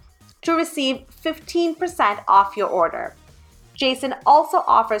checkout to receive 15% off your order. Jason also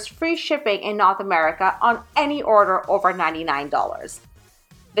offers free shipping in North America on any order over $99.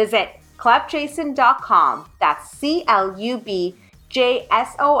 Visit clubjason.com, that's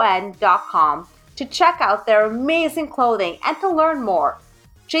CLUBJSON.com, to check out their amazing clothing and to learn more.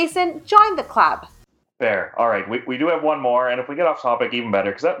 Jason, join the club. Fair. All right. We do have one more, and if we get off topic, even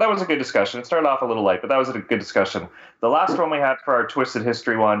better, because that was a good discussion. It started off a little light, but that was a good discussion. The last one we had for our Twisted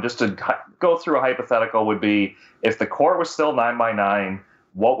History one, just to go through a hypothetical, would be if the court was still 9x9,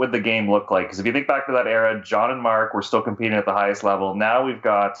 what would the game look like? Because if you think back to that era, John and Mark were still competing at the highest level. Now we've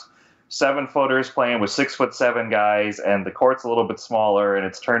got 7-footers playing with 6'7" guys, and the court's a little bit smaller, and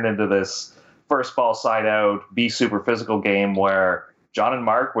it's turned into this first ball side out, be super physical game where John and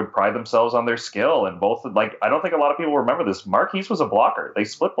Mark would pride themselves on their skill, and both, like, I don't think a lot of people remember this. Marquise was a blocker. They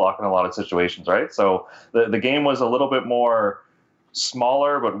split block in a lot of situations, right? So the game was a little bit more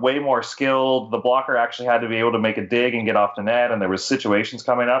smaller, but way more skilled. The blocker actually had to be able to make a dig and get off the net, and there was situations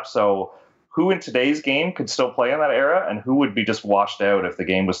coming up. So who in today's game could still play in that era, and who would be just washed out if the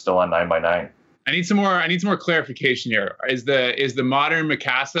game was still on 9x9? I need some more clarification here. Is the modern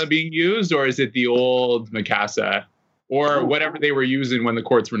Mikasa being used, or is it the old Mikasa? Or whatever they were using when the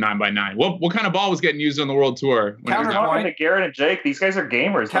courts were 9x9. What kind of ball was getting used on the World Tour? Counterpoint to Garrett and Jake. These guys are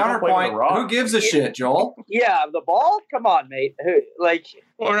gamers. Counterpoint. Who gives a shit, Joel? Yeah, the ball. Come on, mate. Well,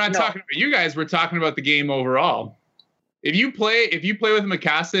 we're not talking about you guys. We're talking about the game overall. If you play with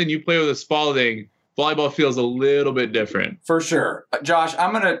Mikasa and you play with a Spalding, volleyball feels a little bit different. For sure. Josh,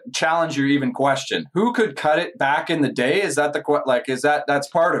 I'm going to challenge your even question. Who could cut it back in the day? Is that that's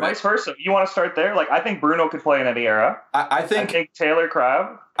part of it? Vice versa. You want to start there? Like, I think Bruno could play in any era. I think Taylor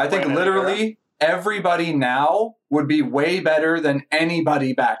Crabb. I think literally everybody now would be way better than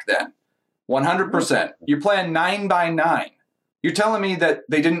anybody back then. 100%. You're playing 9x9. You're telling me that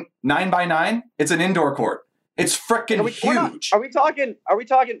they didn't 9x9? It's an indoor court. It's freaking huge. Are we talking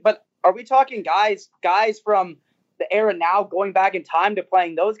guys from the era now going back in time to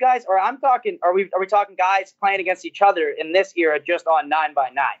playing those guys? Or are we talking guys playing against each other in this era just on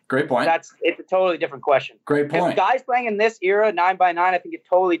 9x9? Great point. It's a totally different question. Great point. If guys playing in this era 9x9, I think it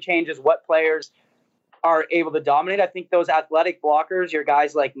totally changes what players are able to dominate. I think those athletic blockers, your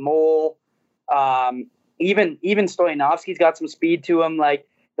guys like Mole, even Stoyanovsky's got some speed to him. Like,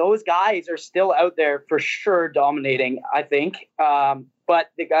 those guys are still out there for sure dominating, I think. But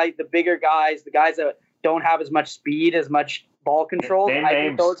the bigger guys, the guys that don't have as much speed, as much ball control, I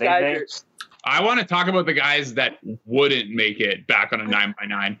think those guys I want to talk about the guys that wouldn't make it back on a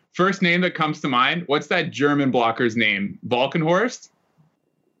 9x9. First name that comes to mind, what's that German blocker's name? Valkenhorst?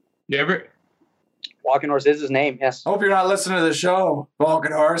 Valkenhorst is his name, yes. Hope you're not listening to the show,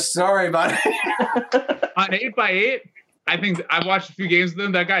 Valkenhorst. Sorry, buddy. On 8x8, I think I've watched a few games with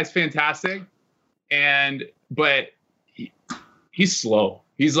him. That guy's fantastic. But he's slow.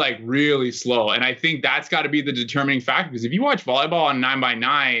 He's like really slow. And I think that's got to be the determining factor, because if you watch volleyball on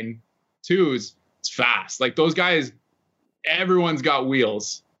 9x9, twos, it's fast. Like those guys, everyone's got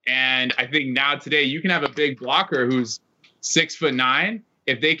wheels. And I think now today you can have a big blocker who's 6'9".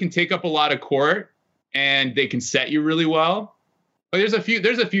 If they can take up a lot of court and they can set you really well. But there's a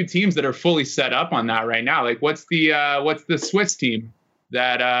few teams that are fully set up on that right now. Like what's the Swiss team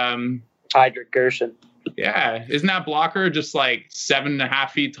that Heidrich Gershon. Yeah, isn't that blocker just like 7.5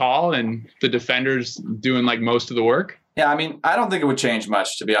 feet tall and the defender's doing like most of the work? Yeah, I mean, I don't think it would change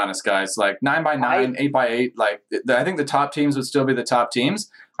much, to be honest, guys. Like 9x9, 8x8, like I think the top teams would still be the top teams.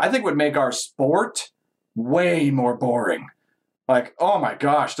 I think would make our sport way more boring. Like, oh my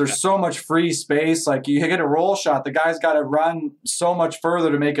gosh, there's so much free space. Like you hit a roll shot, the guy's got to run so much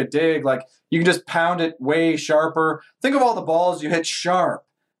further to make a dig. Like you can just pound it way sharper. Think of all the balls you hit sharp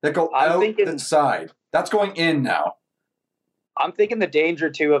that go out the side. That's going in now. I'm thinking the danger,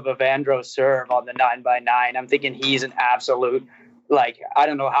 too, of Evandro serve on the 9x9. I'm thinking he's an absolute, like, I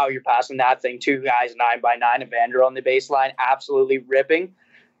don't know how you're passing that thing. 2 guys, 9x9, Evandro on the baseline, absolutely ripping.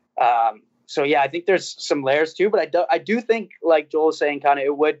 So, yeah, I think there's some layers, too. But I do think, like Joel was saying, kind of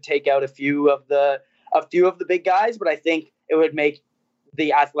it would take out a few of the big guys. But I think it would make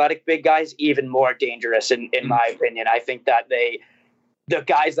the athletic big guys even more dangerous, in my opinion. I think that the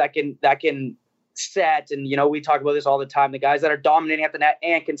guys that can set, and we talk about this all the time, the guys that are dominating at the net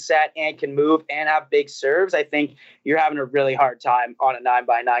and can set and can move and have big serves, I think you're having a really hard time on a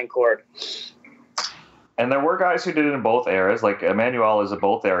 9x9 court. And there were guys who did it in both eras, like Emmanuel is a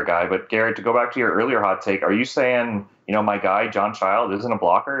both era guy. But Garrett, to go back to your earlier hot take, are you saying my guy John Child isn't a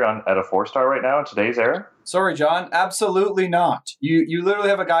blocker at a 4-star right now in today's era? Sorry, John, absolutely not. You literally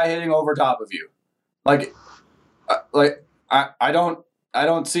have a guy hitting over top of you. I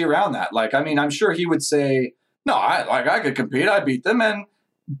don't see around that. Like, I mean, I'm sure he would say, no, I could compete. I beat them, and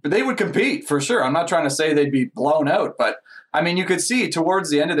they would compete for sure. I'm not trying to say they'd be blown out, but I mean, you could see towards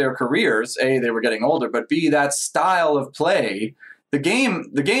the end of their careers, A, they were getting older, but B, that style of play, the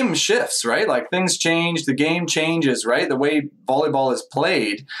game shifts, right? Like things change, the game changes, right? The way volleyball is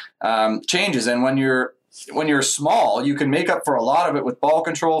played changes. And when you're small, you can make up for a lot of it with ball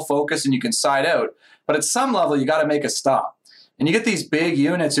control, focus, and you can side out. But at some level, you got to make a stop. And you get these big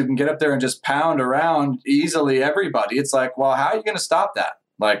units who can get up there and just pound around easily everybody. It's like, well, how are you going to stop that?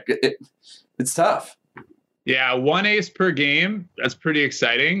 Like, it's tough. Yeah, 1 ace per game, that's pretty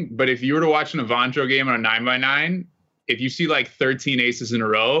exciting. But if you were to watch an Evandro game on a 9x9, if you see like 13 aces in a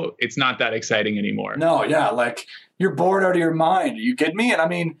row, it's not that exciting anymore. No, yeah, like you're bored out of your mind. Are you kidding me? And I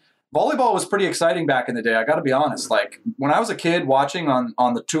mean, volleyball was pretty exciting back in the day. I got to be honest. Like when I was a kid watching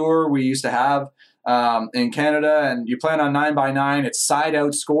on the tour we used to have in Canada, and you play on 9x9, it's side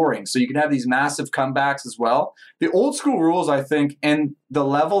out scoring. So you can have these massive comebacks as well. The old school rules, I think, and the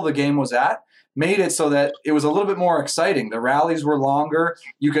level the game was at made it so that it was a little bit more exciting. The rallies were longer.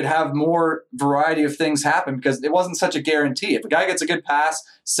 You could have more variety of things happen because it wasn't such a guarantee. If a guy gets a good pass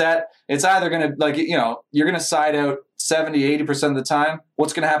set, it's either going to, you're going to side out 70, 80% of the time.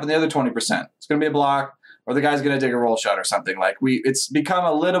 What's going to happen the other 20%? It's going to be a block, or the guy's going to dig a roll shot or something. It's become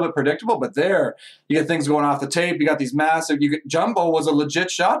a little bit predictable, but there you get things going off the tape. You got these massive, jumbo was a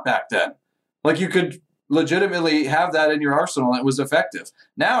legit shot back then. Like you could legitimately have that in your arsenal and it was effective.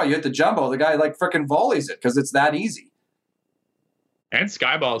 Now you hit the jumbo, the guy frickin' volleys it because it's that easy. And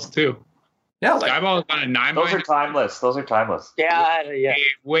skyballs too. Yeah, skyballs on a 9x9. Those are timeless. Yeah.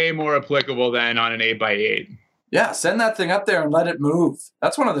 Way more applicable than on an 8x8. Yeah, send that thing up there and let it move.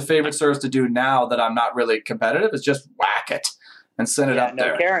 That's one of the favorite serves to do now that I'm not really competitive, is just whack it and send it up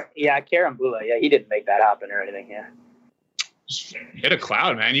there. Karen Bula, he didn't make that happen or anything, Just hit a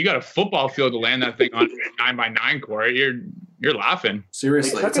cloud, man. You got a football field to land that thing on a 9x9 court. You're laughing.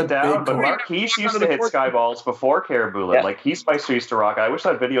 Seriously, they took it down, but Marquise used to hit skyballs before Carabula. Yeah. Like Heath Spicer used to rock. I wish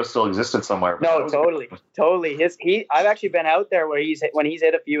that video still existed somewhere. No, totally. I've actually been out there where he's hit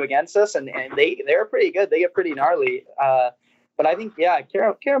a few against us, and they're pretty good. They get pretty gnarly. But I think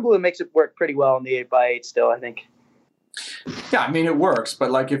Carabula makes it work pretty well in the 8x8 still. I think. Yeah, I mean it works,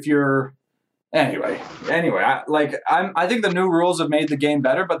 but if you're Anyway, I think the new rules have made the game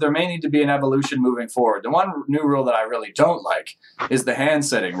better, but there may need to be an evolution moving forward. The one new rule that I really don't like is the hand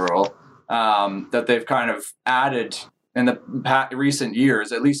setting rule that they've kind of added in the recent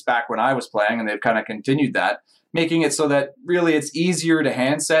years, at least back when I was playing, and they've kind of continued that, making it so that really it's easier to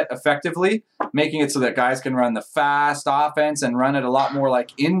hand set effectively, making it so that guys can run the fast offense and run it a lot more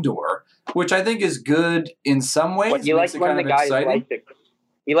like indoor, which I think is good in some ways. What you like when the guys liked it?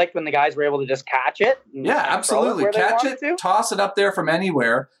 You liked when the guys were able to just catch it? Yeah, absolutely. Catch it, toss it up there from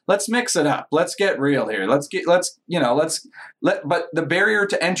anywhere. Let's mix it up. Let's get real here. But the barrier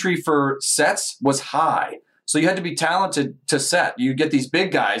to entry for sets was high. So you had to be talented to set. You get these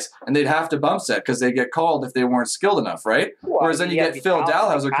big guys, and they'd have to bump set because they get called if they weren't skilled enough, right? Well, Whereas then you get Phil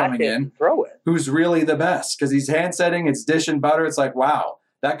Dalhausser coming in, throw it. who's really the best because he's hand setting, it's dish and butter. It's like, wow,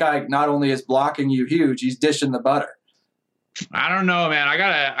 that guy not only is blocking you huge, he's dishing the butter. I don't know, man. I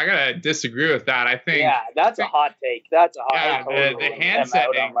gotta disagree with that. I think that's a hot take. That's a hot take. The hand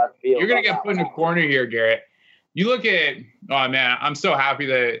setting. You're gonna get put in a corner here, Garrett. You look at I'm so happy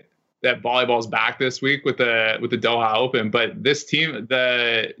that volleyball's back this week with the Doha Open. But this team,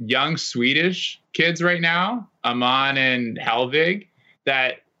 the young Swedish kids right now, Aman and Helvig,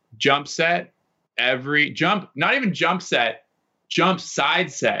 that jump set not even jump set, jump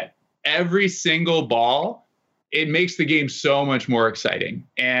side set every single ball. It makes the game so much more exciting.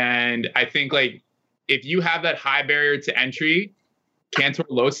 And I think like if you have that high barrier to entry, Cantor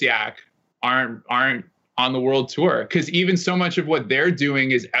Losiak aren't on the world tour because even so much of what they're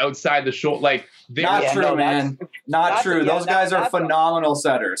doing is outside the shoulder. Like not true, man. Not true. Those guys are phenomenal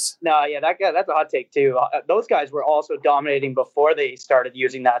setters. No, that's a hot take too. Those guys were also dominating before they started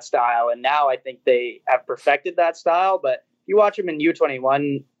using that style, and now I think they have perfected that style. But you watch them in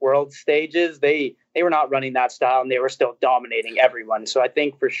U21 world stages, they were not running that style, and they were still dominating everyone. So I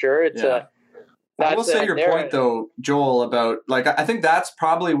think for sure it's I will say your point, though, Joel, about like I think that's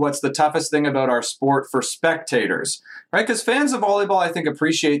probably what's the toughest thing about our sport for spectators, right? Because fans of volleyball, I think,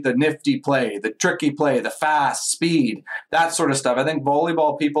 appreciate the nifty play, the tricky play, the fast speed, that sort of stuff. I think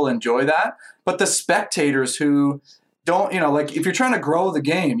volleyball people enjoy that. But the spectators who don't, like if you're trying to grow the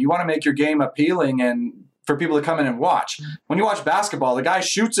game, you want to make your game appealing and for people to come in and watch. When you watch basketball, the guy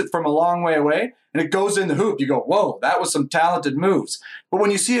shoots it from a long way away and it goes in the hoop. You go, whoa, that was some talented moves. But when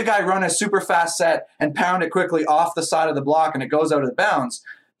you see a guy run a super fast set and pound it quickly off the side of the block and it goes out of the bounds,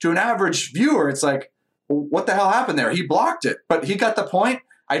 to an average viewer, it's like, well, what the hell happened there? He blocked it, but he got the point.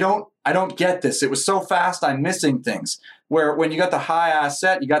 I don't get this. It was so fast, I'm missing things. Where when you got the high-ass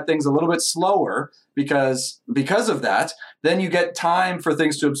set, you got things a little bit slower because of that. Then you get time for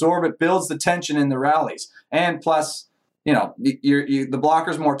things to absorb. It builds the tension in the rallies. And plus, the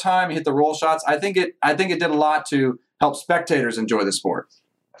blockers more time, you hit the roll shots. I think it did a lot to help spectators enjoy the sport.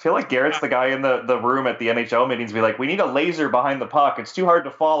 I feel like Garrett's the guy in the room at the NHL meetings to be like, we need a laser behind the puck. It's too hard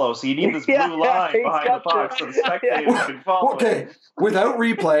to follow, so you need this blue line behind the puck so the spectators can follow it. Without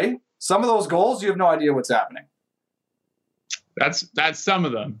replay, some of those goals, you have no idea what's happening. That's some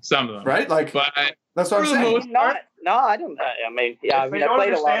of them. Right? Like, but that's what I'm saying. No, I don't. If they don't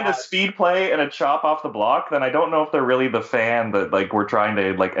understand a speed play and a chop off the block, then I don't know if they're really the fan that like we're trying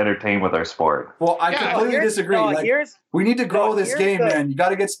to like entertain with our sport. Well, I completely disagree. We need to grow this game, man. You got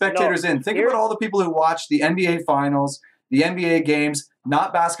to get spectators in. Think about all the people who watch the NBA finals, the NBA games,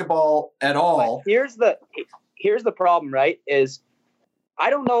 not basketball at all. Here's the problem, right? Is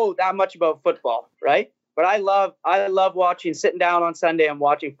I don't know that much about football, right? But I love sitting down on Sunday and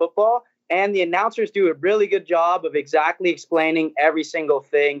watching football. And the announcers do a really good job of exactly explaining every single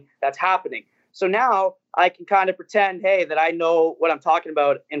thing that's happening. So now I can kind of pretend, hey, that I know what I'm talking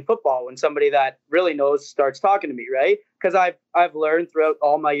about in football when somebody that really knows starts talking to me, right? Because I've learned throughout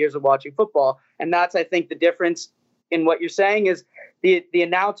all my years of watching football. And that's, I think, the difference in what you're saying is the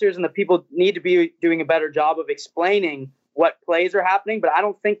announcers and the people need to be doing a better job of explaining what plays are happening. But I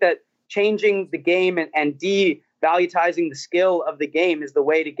don't think that changing the game and devaluing the skill of the game is the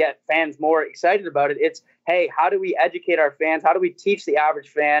way to get fans more excited about it. It's, hey, how do we educate our fans? How do we teach the average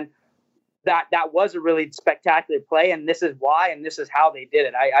fan that was a really spectacular play and this is why and this is how they did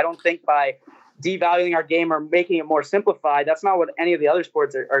it? I don't think by devaluing our game or making it more simplified, that's not what any of the other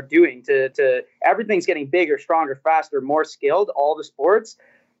sports are doing. To everything's getting bigger, stronger, faster, more skilled, all the sports.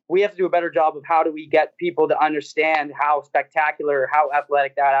 We have to do a better job of how do we get people to understand how spectacular, how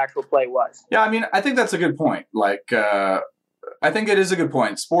athletic that actual play was. Yeah, I mean, I think that's a good point. Like, I think it is a good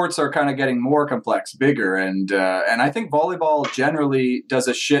point. Sports are kind of getting more complex, bigger, and I think volleyball generally does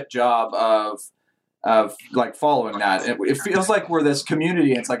a shit job of like following that. It feels like we're this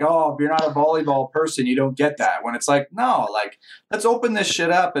community. It's like, oh, if you're not a volleyball person, you don't get that. When it's like, no, like let's open this shit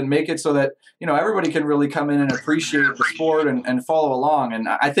up and make it so that everybody can really come in and appreciate the sport and follow along. And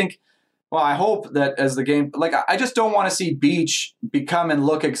I think, well, I hope that as the game, like I just don't want to see beach become and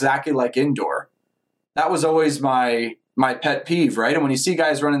look exactly like indoor. That was always my pet peeve, right? And when you see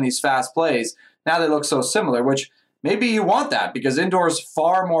guys running these fast plays, now they look so similar, which maybe you want that because indoor is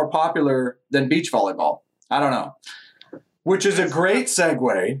far more popular than beach volleyball. I don't know. Which is a great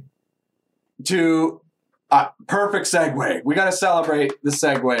segue to perfect segue. We got to celebrate the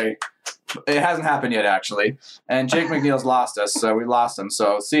segue. It hasn't happened yet, actually. And Jake McNeil's lost us, so we lost him.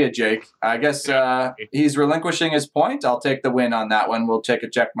 So see you, Jake. I guess he's relinquishing his point. I'll take the win on that one. We'll take a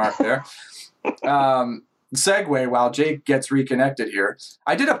check mark there. segue while Jake gets reconnected here.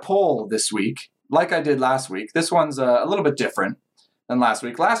 I did a poll this week, like I did last week. This one's a little bit different than last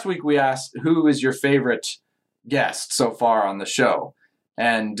week. Last week we asked, who is your favorite guest so far on the show?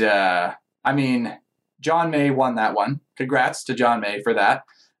 And, John May won that one. Congrats to John May for that.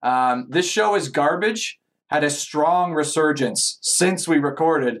 This show is garbage. Had a strong resurgence since we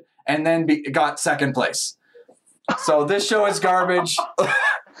recorded, and then got second place. So this show is garbage.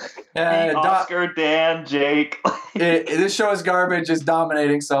 Oscar, Dan, Jake. This show is garbage, is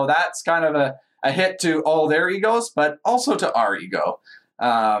dominating. So that's kind of a hit to all their egos, but also to our ego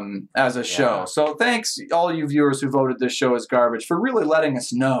as a show. Yeah. So thanks, all you viewers who voted this show as garbage, for really letting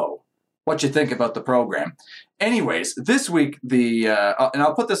us know what you think about the program. Anyways, this week, and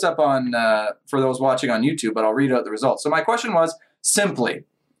I'll put this up on for those watching on YouTube, but I'll read out the results. So my question was simply,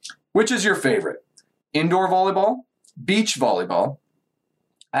 which is your favorite? Indoor volleyball? Beach volleyball?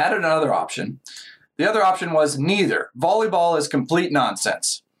 I added another option. The other option was neither. Volleyball is complete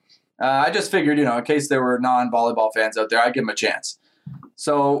nonsense. I just figured, in case there were non-volleyball fans out there, I'd give them a chance.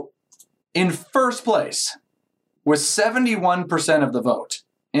 So in first place, with 71% of the vote,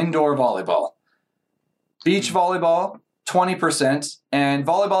 indoor volleyball. Beach volleyball, 20%. And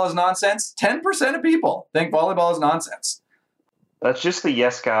volleyball is nonsense, 10% of people think volleyball is nonsense. That's just the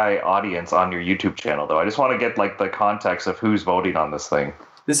Yes Guy audience on your YouTube channel, though. I just want to get the context of who's voting on this thing.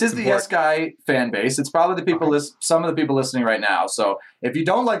 This is the Yes Guy fan base. It's probably the people, some of the people listening right now. So if you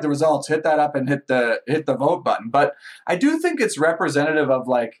don't like the results, hit that up and hit the vote button. But I do think it's representative of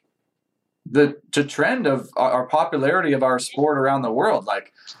the trend of our popularity of our sport around the world.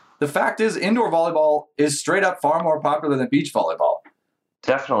 The fact is, indoor volleyball is straight up far more popular than beach volleyball.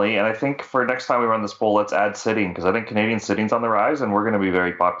 Definitely, and I think for next time we run this poll, let's add sitting, because I think Canadian sitting's on the rise, and we're going to be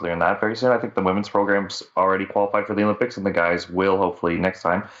very popular in that very soon. I think the women's program's already qualified for the Olympics, and the guys will hopefully next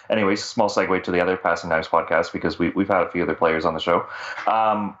time. Anyways, small segue to the other Passing Knives podcast, because we've had a few other players on the show.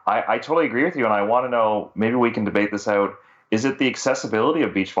 I totally agree with you, and I want to know, maybe we can debate this out. Is it the accessibility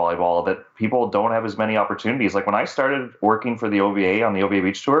of beach volleyball that people don't have as many opportunities? When I started working for the OVA on the OVA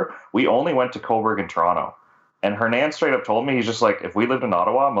Beach Tour, we only went to Cobourg and Toronto. And Hernan straight up told me, he's just if we lived in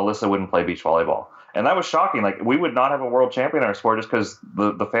Ottawa, Melissa wouldn't play beach volleyball. And that was shocking. We would not have a world champion in our sport just because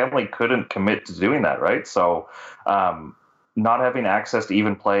the family couldn't commit to doing that, right? So not having access to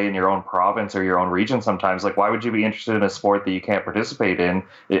even play in your own province or your own region sometimes, why would you be interested in a sport that you can't participate in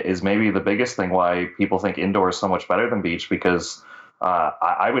is maybe the biggest thing why people think indoor is so much better than beach, because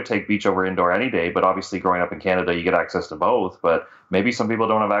I would take beach over indoor any day, but obviously growing up in Canada, you get access to both. But maybe some people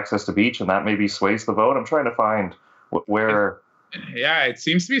don't have access to beach, and that maybe sways the vote. I'm trying to find where. Yeah, it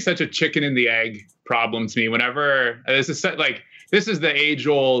seems to be such a chicken and the egg problem to me. Whenever this is the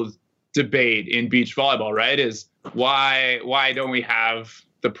age-old debate in beach volleyball, right? Is why don't we have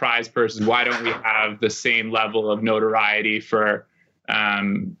the prize purses? Why don't we have the same level of notoriety for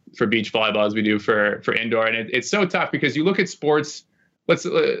beach volleyball as we do for indoor? And it's so tough because you look at sports.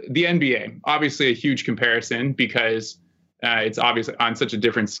 The NBA, obviously a huge comparison because it's obviously on such a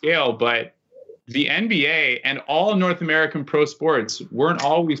different scale, but the NBA and all North American pro sports weren't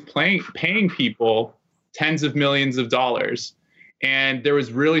always paying people tens of millions of dollars. And there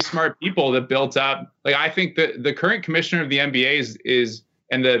was really smart people that built up. I think that the current commissioner of the NBA is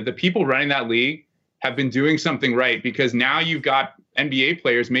and the people running that league have been doing something right, because now you've got NBA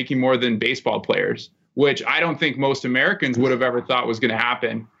players making more than baseball players, which I don't think most Americans would have ever thought was going to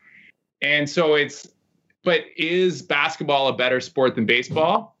happen. And so but is basketball a better sport than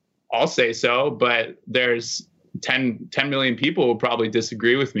baseball? I'll say so, but there's 10 million people who probably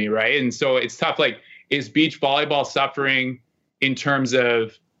disagree with me, right? And so it's tough. Is beach volleyball suffering in terms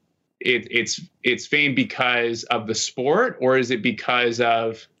of its fame because of the sport, or is it because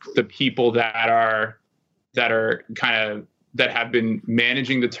of the people that have been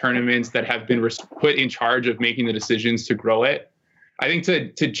managing the tournaments, that have been put in charge of making the decisions to grow it? I think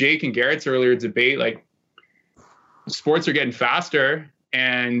to Jake and Garrett's earlier debate, sports are getting faster,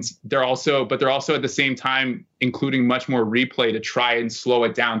 and they're also at the same time including much more replay to try and slow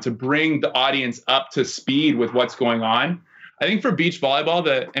it down, to bring the audience up to speed with what's going on. I think for beach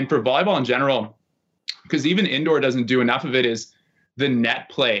volleyball and for volleyball in general, because even indoor doesn't do enough of it, is the net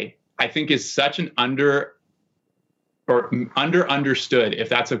play, I think, is such an understood, if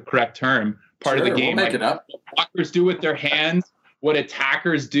that's a correct term, part of the game. We'll make it up. What blockers do with their hands, what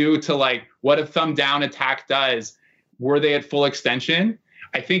attackers do to what a thumb down attack does. Were they at full extension?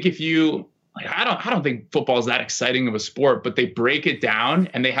 I think if you, I don't think football is that exciting of a sport, but they break it down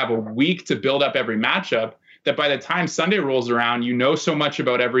and they have a week to build up every matchup, that by the time Sunday rolls around, you know so much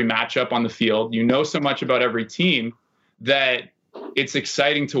about every matchup on the field, you know so much about every team, that it's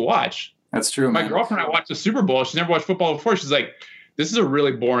exciting to watch. That's true, My man. girlfriend, I watched the Super Bowl. She's never watched football before. She's like, this is a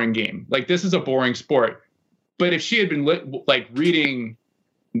really boring game. Like, this is a boring sport. But if she had been reading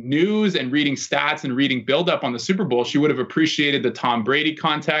news and reading stats and reading buildup on the Super Bowl, she would have appreciated the Tom Brady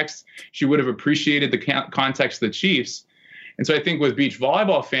context. She would have appreciated the context of the Chiefs. And so I think with beach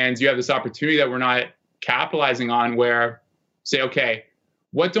volleyball fans, you have this opportunity that we're not capitalizing on where say, okay,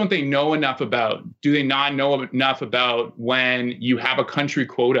 what don't they know enough about? Do they not know enough about when you have a country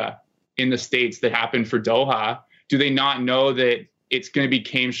quota in the States that happened for Doha? Do they not know that it's going to be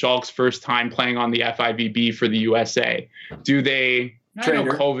Kame Schalk's first time playing on the FIVB for the USA? Do they...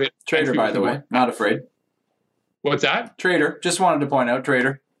 Trader. COVID. Trader, by the way. Not afraid. What's that? Trader. Just wanted to point out,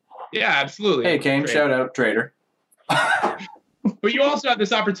 Trader. Yeah, absolutely. Hey, Kame, shout out, Trader. But you also have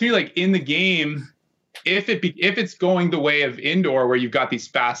this opportunity, like in the game, if it's going the way of indoor, where you've got these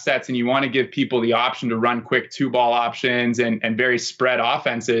fast sets and you want to give people the option to run quick 2-ball options and very spread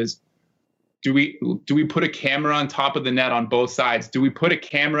offenses, do we put a camera on top of the net on both sides? Do we put a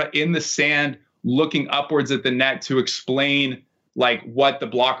camera in the sand looking upwards at the net to explain like what the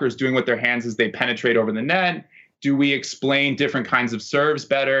blocker is doing with their hands as they penetrate over the net? Do we explain different kinds of serves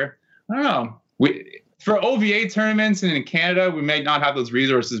better? I don't know. For OVA tournaments and in Canada, we may not have those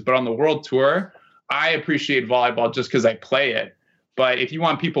resources, but on the World Tour, I appreciate volleyball just because I play it. But if you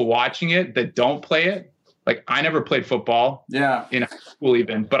want people watching it that don't play it, like I never played football in high school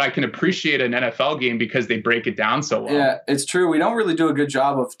even, but I can appreciate an NFL game because they break it down so well. Yeah, it's true. We don't really do a good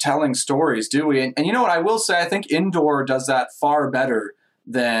job of telling stories, do we? And you know what I will say? I think indoor does that far better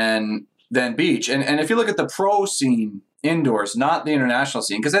than beach. And if you look at the pro scene indoors, not the international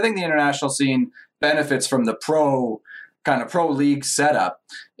scene, because I think the international scene benefits from the pro league setup,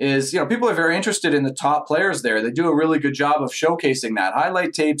 is, people are very interested in the top players there. They do a really good job of showcasing that.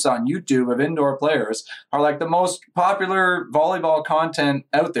 Highlight tapes on YouTube of indoor players are like the most popular volleyball content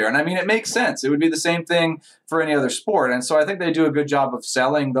out there. And I mean, it makes sense. It would be the same thing for any other sport. And so I think they do a good job of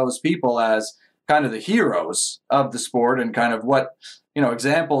selling those people as kind of the heroes of the sport and kind of what,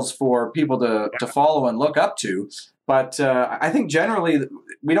 examples for people to follow and look up to. But I think generally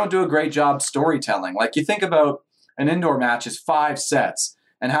we don't do a great job storytelling. Like you think about an indoor match is 5 sets.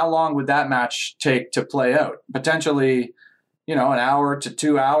 And how long would that match take to play out? Potentially, an hour to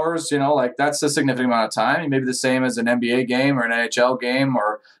 2 hours, like that's a significant amount of time. Maybe the same as an NBA game or an NHL game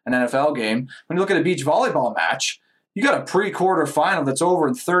or an NFL game. When you look at a beach volleyball match, you got a pre-quarter final that's over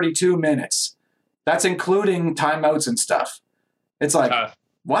in 32 minutes. That's including timeouts and stuff. It's like,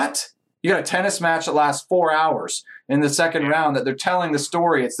 what? You got a tennis match that lasts 4 hours in the second round that they're telling the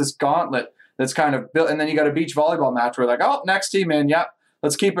story. It's this gauntlet that's kind of built. And then you got a beach volleyball match where like, oh, next team in. Yep.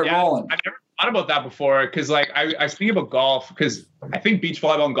 Let's keep it rolling. I've never thought about that before because like I was thinking about golf because I think beach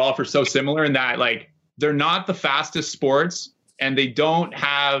volleyball and golf are so similar in that like they're not the fastest sports and they don't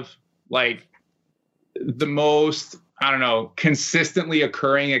have like the most, I don't know, consistently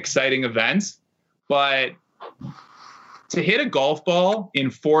occurring exciting events. But to hit a golf ball in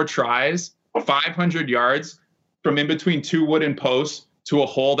 4 tries, 500 yards from in between 2 wooden posts to a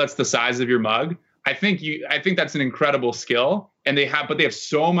hole that's the size of your mug, I think that's an incredible skill. And they have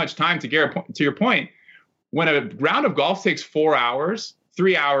so much time to your point. When a round of golf takes 4 hours,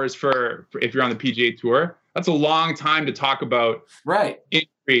 3 hours for if you're on the PGA Tour, that's a long time to talk about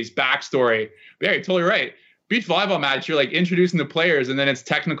injuries, backstory. But yeah, you're totally right. Beach volleyball match, you're like introducing the players and then it's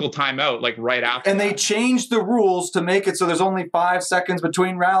technical timeout like right after. And they changed the rules to make it so there's only 5 seconds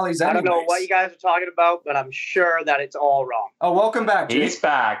between rallies anyways. I don't know what you guys are talking about, but I'm sure that it's all wrong. Oh, welcome back, Jake. He's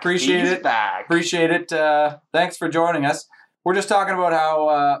back. Appreciate it. Appreciate it. Thanks for joining us. We're just talking about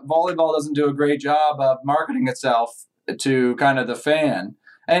how volleyball doesn't do a great job of marketing itself to kind of the fan.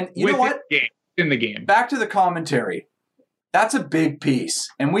 And you know what? In the game. Back to the commentary. That's a big piece.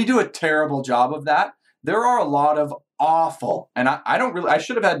 And we do a terrible job of that. There are a lot of awful, and I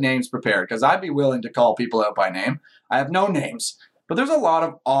should have had names prepared because I'd be willing to call people out by name. I have no names, but there's a lot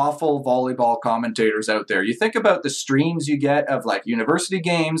of awful volleyball commentators out there. You think about the streams you get of like university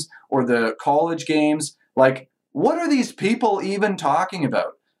games or the college games, like what are these people even talking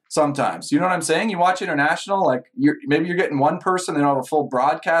about sometimes? You know what I'm saying? You watch international, like maybe you're getting one person, they don't have a full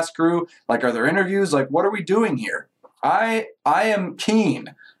broadcast crew. Like, are there interviews? Like, what are we doing here? I am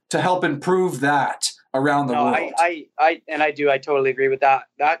keen to help improve that around the world. I totally agree with that.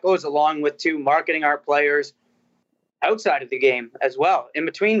 That goes along with marketing our players outside of the game as well, in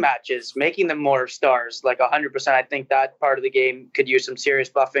between matches, making them more stars. Like 100%, I think that part of the game could use some serious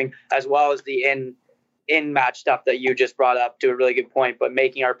buffing, as well as the in-match stuff that you just brought up to a really good point, but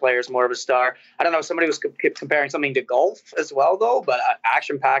making our players more of a star. I don't know, somebody was comparing something to golf as well, though, but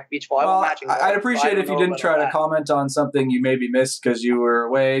action-packed beach volleyball matching. I'd appreciate if you didn't try to comment on something you maybe missed because you were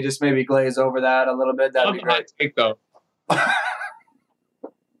away. Just maybe glaze over that a little bit. That'd be great. Take, though.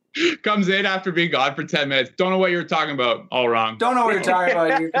 Comes in after being gone for 10 minutes. Don't know what you're talking about. All wrong. Don't know what you're talking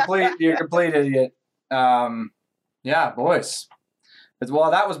about. You're a complete idiot. Yeah, boys.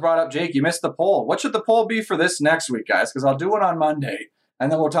 Well, that was brought up, Jake. You missed the poll. What should the poll be for this next week, guys? Because I'll do it on Monday,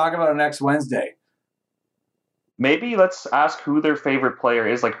 and then we'll talk about it next Wednesday. Maybe let's ask who their favorite player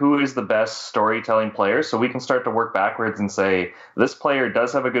is, like who is the best storytelling player, so we can start to work backwards and say, this player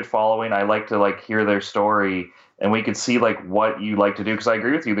does have a good following. I like to hear their story, and we could see what you like to do. Because I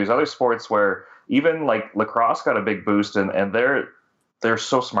agree with you. There's other sports where even lacrosse got a big boost, and they're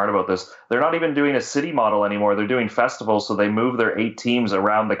so smart about this. They're not even doing a city model anymore. They're doing festivals. So they move their 8 teams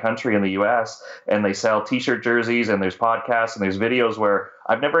around the country in the US and they sell t-shirt jerseys, and there's podcasts and there's videos where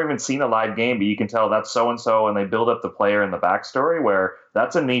I've never even seen a live game, but you can tell that's so-and-so, and they build up the player and the backstory, where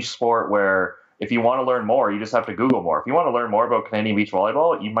that's a niche sport where if you want to learn more, you just have to Google more. If you want to learn more about Canadian beach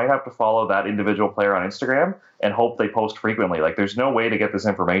volleyball, you might have to follow that individual player on Instagram and hope they post frequently. There's no way to get this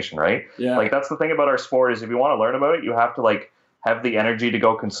information, right? Yeah. That's the thing about our sport, is if you want to learn about it, you have to have the energy to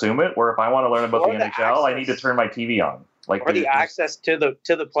go consume it. Where if I want to learn about the NHL, I need to turn my TV on. Or the access to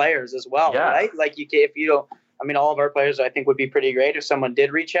the players as well, yeah. Right? If you don't, all of our players I think would be pretty great if someone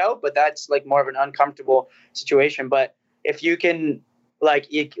did reach out, but that's more of an uncomfortable situation. But if you can,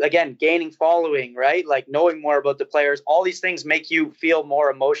 again, gaining following, right? Knowing more about the players, all these things make you feel more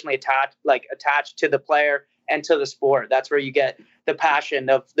emotionally attached to the player and to the sport. That's where you get the passion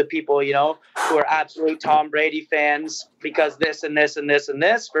of the people, who are absolute Tom Brady fans because this and this and this and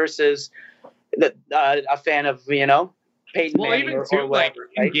this versus a fan of, Peyton Manning or whatever.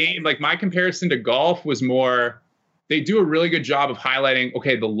 In game, my comparison to golf was more, they do a really good job of highlighting,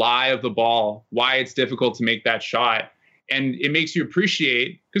 the lie of the ball, why it's difficult to make that shot. And it makes you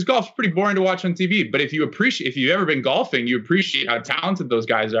appreciate, because golf's pretty boring to watch on TV, but if you've ever been golfing, you appreciate how talented those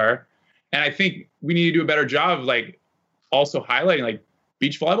guys are. And I think we need to do a better job of also highlighting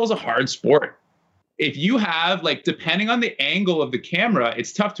beach volleyball is a hard sport. If you have depending on the angle of the camera,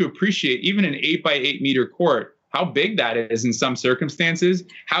 it's tough to appreciate even an 8x8 meter court, how big that is in some circumstances,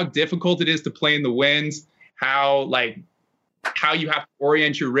 how difficult it is to play in the winds, how you have to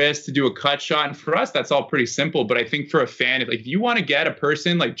orient your wrist to do a cut shot. And for us, that's all pretty simple. But I think for a fan, if you want to get a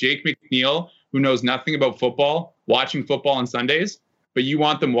person like Jake McNeil, who knows nothing about football, watching football on Sundays, but you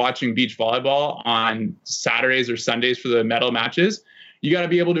want them watching beach volleyball on Saturdays or Sundays for the medal matches, you got to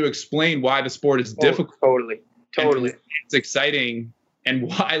be able to explain why the sport is difficult. Totally. It's exciting. And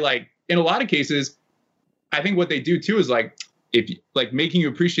why, in a lot of cases, I think what they do too is making you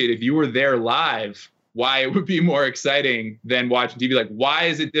appreciate if you were there live, why it would be more exciting than watching TV. Why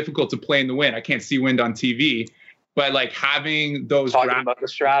is it difficult to play in the wind? I can't see wind on TV, but having those talking about the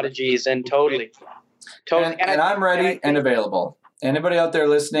strategies and totally. And I'm ready and available. Anybody out there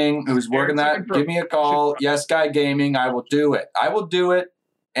listening who's working that, give me a call. Yes Guy Gaming. I will do it. I will do it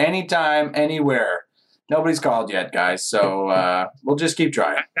anytime, anywhere. Nobody's called yet, guys. So we'll just keep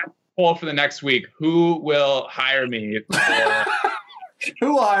trying. That's the poll for the next week. Who will hire me?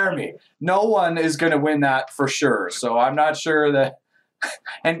 Who will hire me? No one is going to win that for sure. So I'm not sure that.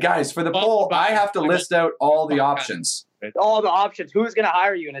 And guys, for the poll, I have to list out all the options. All the options. Who's going to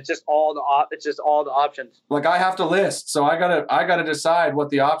hire you? And it's just all the options. I have to list, so I gotta decide what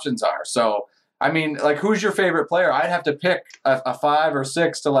the options are. So who's your favorite player? I'd have to pick a 5 or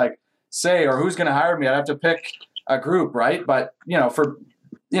 6 to say, or who's going to hire me. I'd have to pick a group, right? But for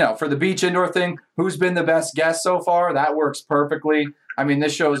the beach indoor thing, who's been the best guest so far? That works perfectly.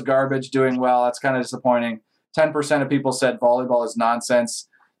 This show is garbage, doing well. That's kind of disappointing. 10% of people said volleyball is nonsense.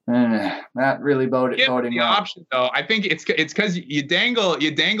 Not really voting the well. Option though. I think it's because you dangle it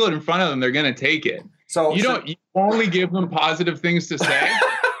in front of them, they're going to take it. So you only give them positive things to say.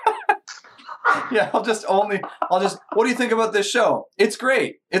 Yeah, I'll just. What do you think about this show? It's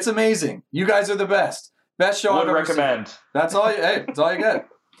great. It's amazing. You guys are the best. Best show I've ever recommend. Seen. That's all. That's all you get.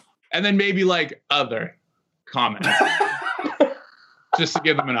 And then maybe other comments. Just to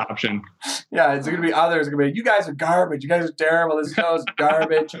give them an option. Yeah, it's going to be others. It's going to be, you guys are garbage. You guys are terrible. This show is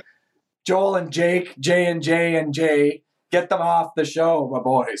garbage. Joel and Jake, J and J, get them off the show, my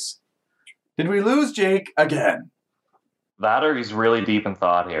boys. Did we lose Jake again? That or he's really deep in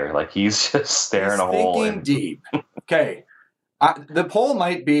thought here. He's just staring a hole. Thinking deep. Okay. The poll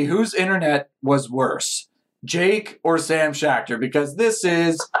might be whose internet was worse, Jake or Sam Schachter, because this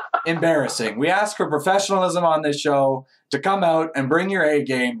is embarrassing. We ask for professionalism on this show to come out and bring your A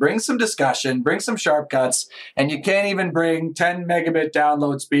game, bring some discussion, bring some sharp cuts, and you can't even bring 10 megabit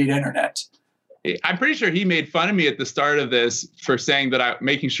download speed internet. I'm pretty sure he made fun of me at the start of this for saying that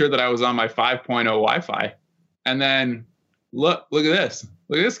making sure that I was on my 5.0 Wi-Fi. And then look at this.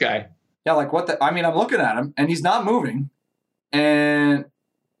 Look at this guy. Yeah, like what the, I mean, I'm looking at him and he's not moving. And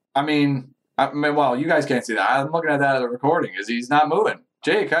I mean, well, you guys can't see that. I'm looking at that at the recording. He's not moving.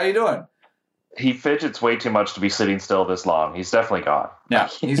 Jake, how you doing? He fidgets way too much to be sitting still this long. He's definitely gone. Yeah,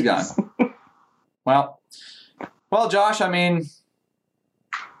 he's gone. Well, Josh, I mean,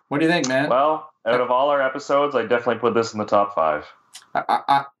 what do you think, man? Well, out of all our episodes, I definitely put this in the top 5.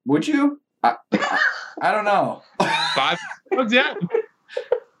 Would you? I don't know. 5? Yeah.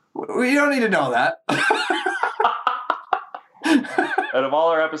 We don't need to know that. Out of all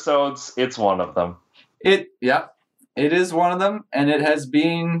our episodes, it's one of them. It is one of them, and it has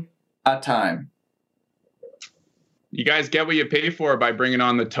been a time. You guys get what you pay for by bringing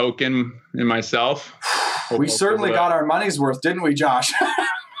on the token and myself. We certainly got our money's worth, didn't we, Josh?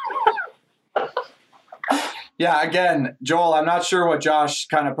 Yeah, again, Joel, I'm not sure what Josh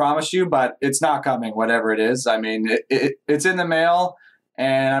kind of promised you, but it's not coming, whatever it is. I mean, it's in the mail,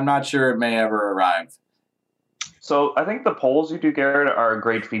 and I'm not sure it may ever arrive. So I think the polls you do, Garrett, are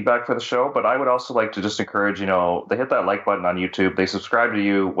great feedback for the show, but I would also like to just encourage, they hit that like button on YouTube, they subscribe to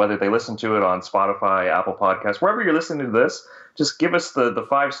you, whether they listen to it on Spotify, Apple Podcasts, wherever you're listening to this, just give us the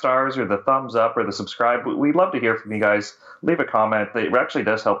 5 stars or the thumbs up or the subscribe. We'd love to hear from you guys. Leave a comment. It actually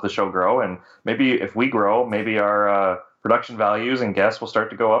does help the show grow, and maybe if we grow, maybe our production values and guests will start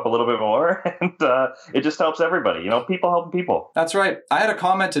to go up a little bit more, and it just helps everybody. People helping people. That's right. I had a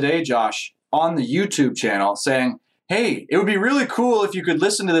comment today, Josh, on the YouTube channel saying, hey, it would be really cool if you could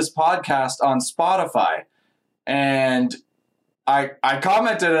listen to this podcast on Spotify. And I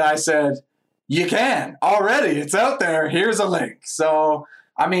commented and I said, you can already. It's out there. Here's a link. So,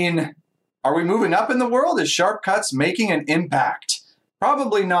 I mean, are we moving up in the world? Is Sharp Cuts making an impact?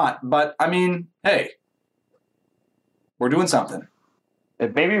 Probably not. But, I mean, hey, we're doing something.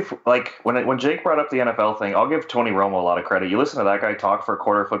 It maybe when Jake brought up the NFL thing, I'll give Tony Romo a lot of credit. You listen to that guy talk for a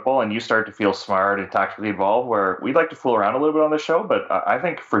quarter of football, and you start to feel smart and tactically involved. Where we'd like to fool around a little bit on the show, but I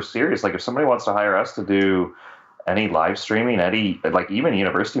think for serious, if somebody wants to hire us to do any live streaming, even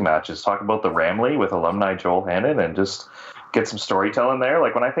university matches, talk about the Ramley with alumni Joel Hannon, and just get some storytelling there.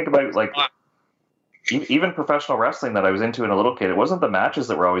 When I think about even professional wrestling that I was into in a little kid, it wasn't the matches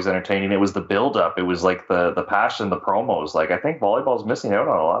that were always entertaining. It was the build-up. It was the passion, the promos. I think volleyball's missing out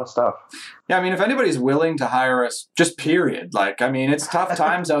on a lot of stuff. Yeah, I mean, if anybody's willing to hire us, just period. It's tough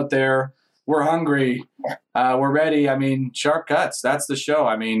times out there. We're hungry. We're ready. I mean, Sharp Cuts, that's the show.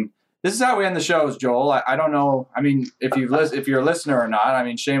 I mean, this is how we end the shows, Joel. I don't know. I mean, if you're a listener or not, I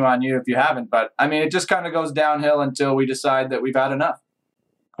mean, shame on you if you haven't. But, I mean, it just kind of goes downhill until we decide that we've had enough.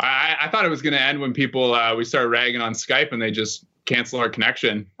 I thought it was going to end when people we started ragging on Skype and they just cancel our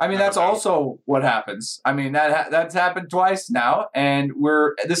connection. I mean, that's also what happens. I mean, that's happened twice now, and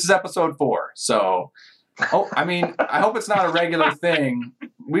this is episode 4. So, I mean, I hope it's not a regular thing.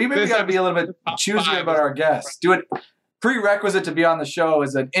 We maybe got to be a little bit choosy about our guests. Do it. Prerequisite to be on the show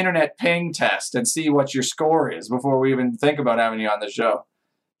is an internet ping test and see what your score is before we even think about having you on the show.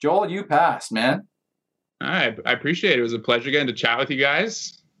 Joel, you passed, man. I appreciate it. It was a pleasure getting to chat with you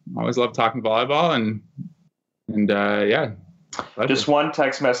guys. Always love talking volleyball and yeah. Pleasure. Just one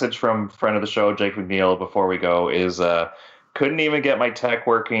text message from friend of the show, Jake McNeil, before we go is couldn't even get my tech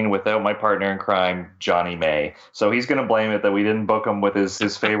working without my partner in crime, Johnny May. So he's going to blame it that we didn't book him with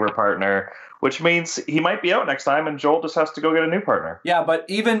his favorite partner, which means he might be out next time and Joel just has to go get a new partner. Yeah, but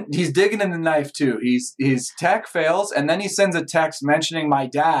even he's digging in the knife too. His tech fails and then he sends a text mentioning my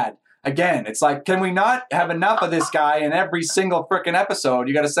dad. Again, it's like, can we not have enough of this guy in every single frickin' episode?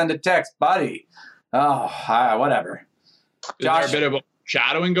 You got to send a text, buddy. Oh, whatever. Is there a bit of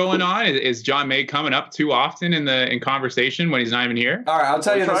shadowing going on? Is John May coming up too often in conversation when he's not even here? All right, I'll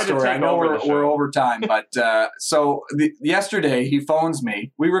tell you the story. I know we're over time, but yesterday he phones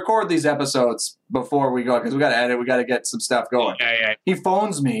me. We record these episodes before we go because we got to edit. We got to get some stuff going. Yeah. He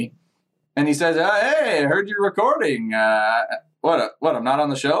phones me and he says, "Hey, I heard you're recording. What? I'm not on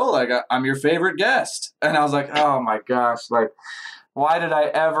the show? I'm your favorite guest." And I was like, oh my gosh, why did I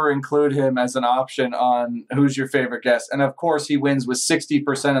ever include him as an option on who's your favorite guest? And of course he wins with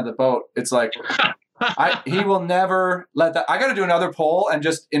 60% of the vote. It's like, he will never let that. I got to do another poll and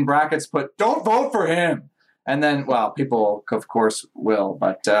just in brackets put, don't vote for him. And then, well, people of course will,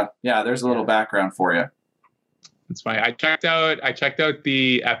 but yeah, there's a little background for you. That's fine. I checked out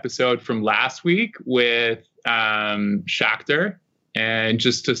the episode from last week with Shakhtar and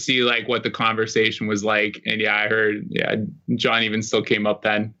just to see like what the conversation was like. And yeah, I heard John even still came up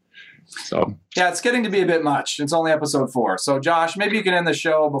then. So yeah, it's getting to be a bit much. It's only episode 4. So Josh, maybe you can end the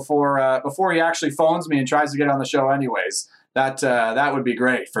show before he actually phones me and tries to get on the show anyways. That would be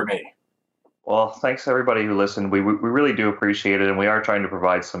great for me. Well, thanks everybody who listened. We really do appreciate it, and we are trying to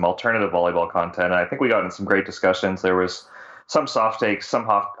provide some alternative volleyball content. And I think we got in some great discussions. There was some soft takes, some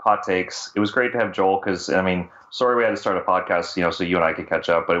hot takes. It was great to have Joel because, I mean, sorry we had to start a podcast, so you and I could catch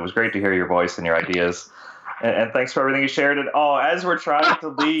up, but it was great to hear your voice and your ideas. And thanks for everything you shared. And as we're trying to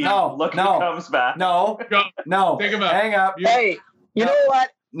leave, who comes back. No. Think about hang up. Hey, you know what?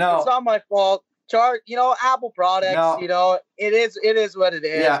 No. It's not my fault. Apple products, it is what it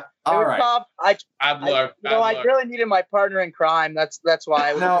is. Yeah. All right. Tough. I really needed my partner in crime. That's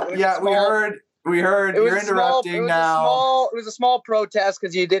why. We heard you're interrupting now. It was a small protest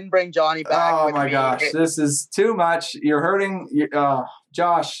because you didn't bring Johnny back. Oh my gosh, this is too much. You're hurting.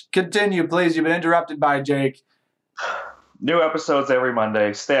 Josh, continue, please. You've been interrupted by Jake. New episodes every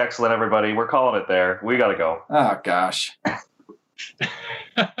Monday. Stay excellent, everybody. We're calling it there. We got to go. Oh gosh.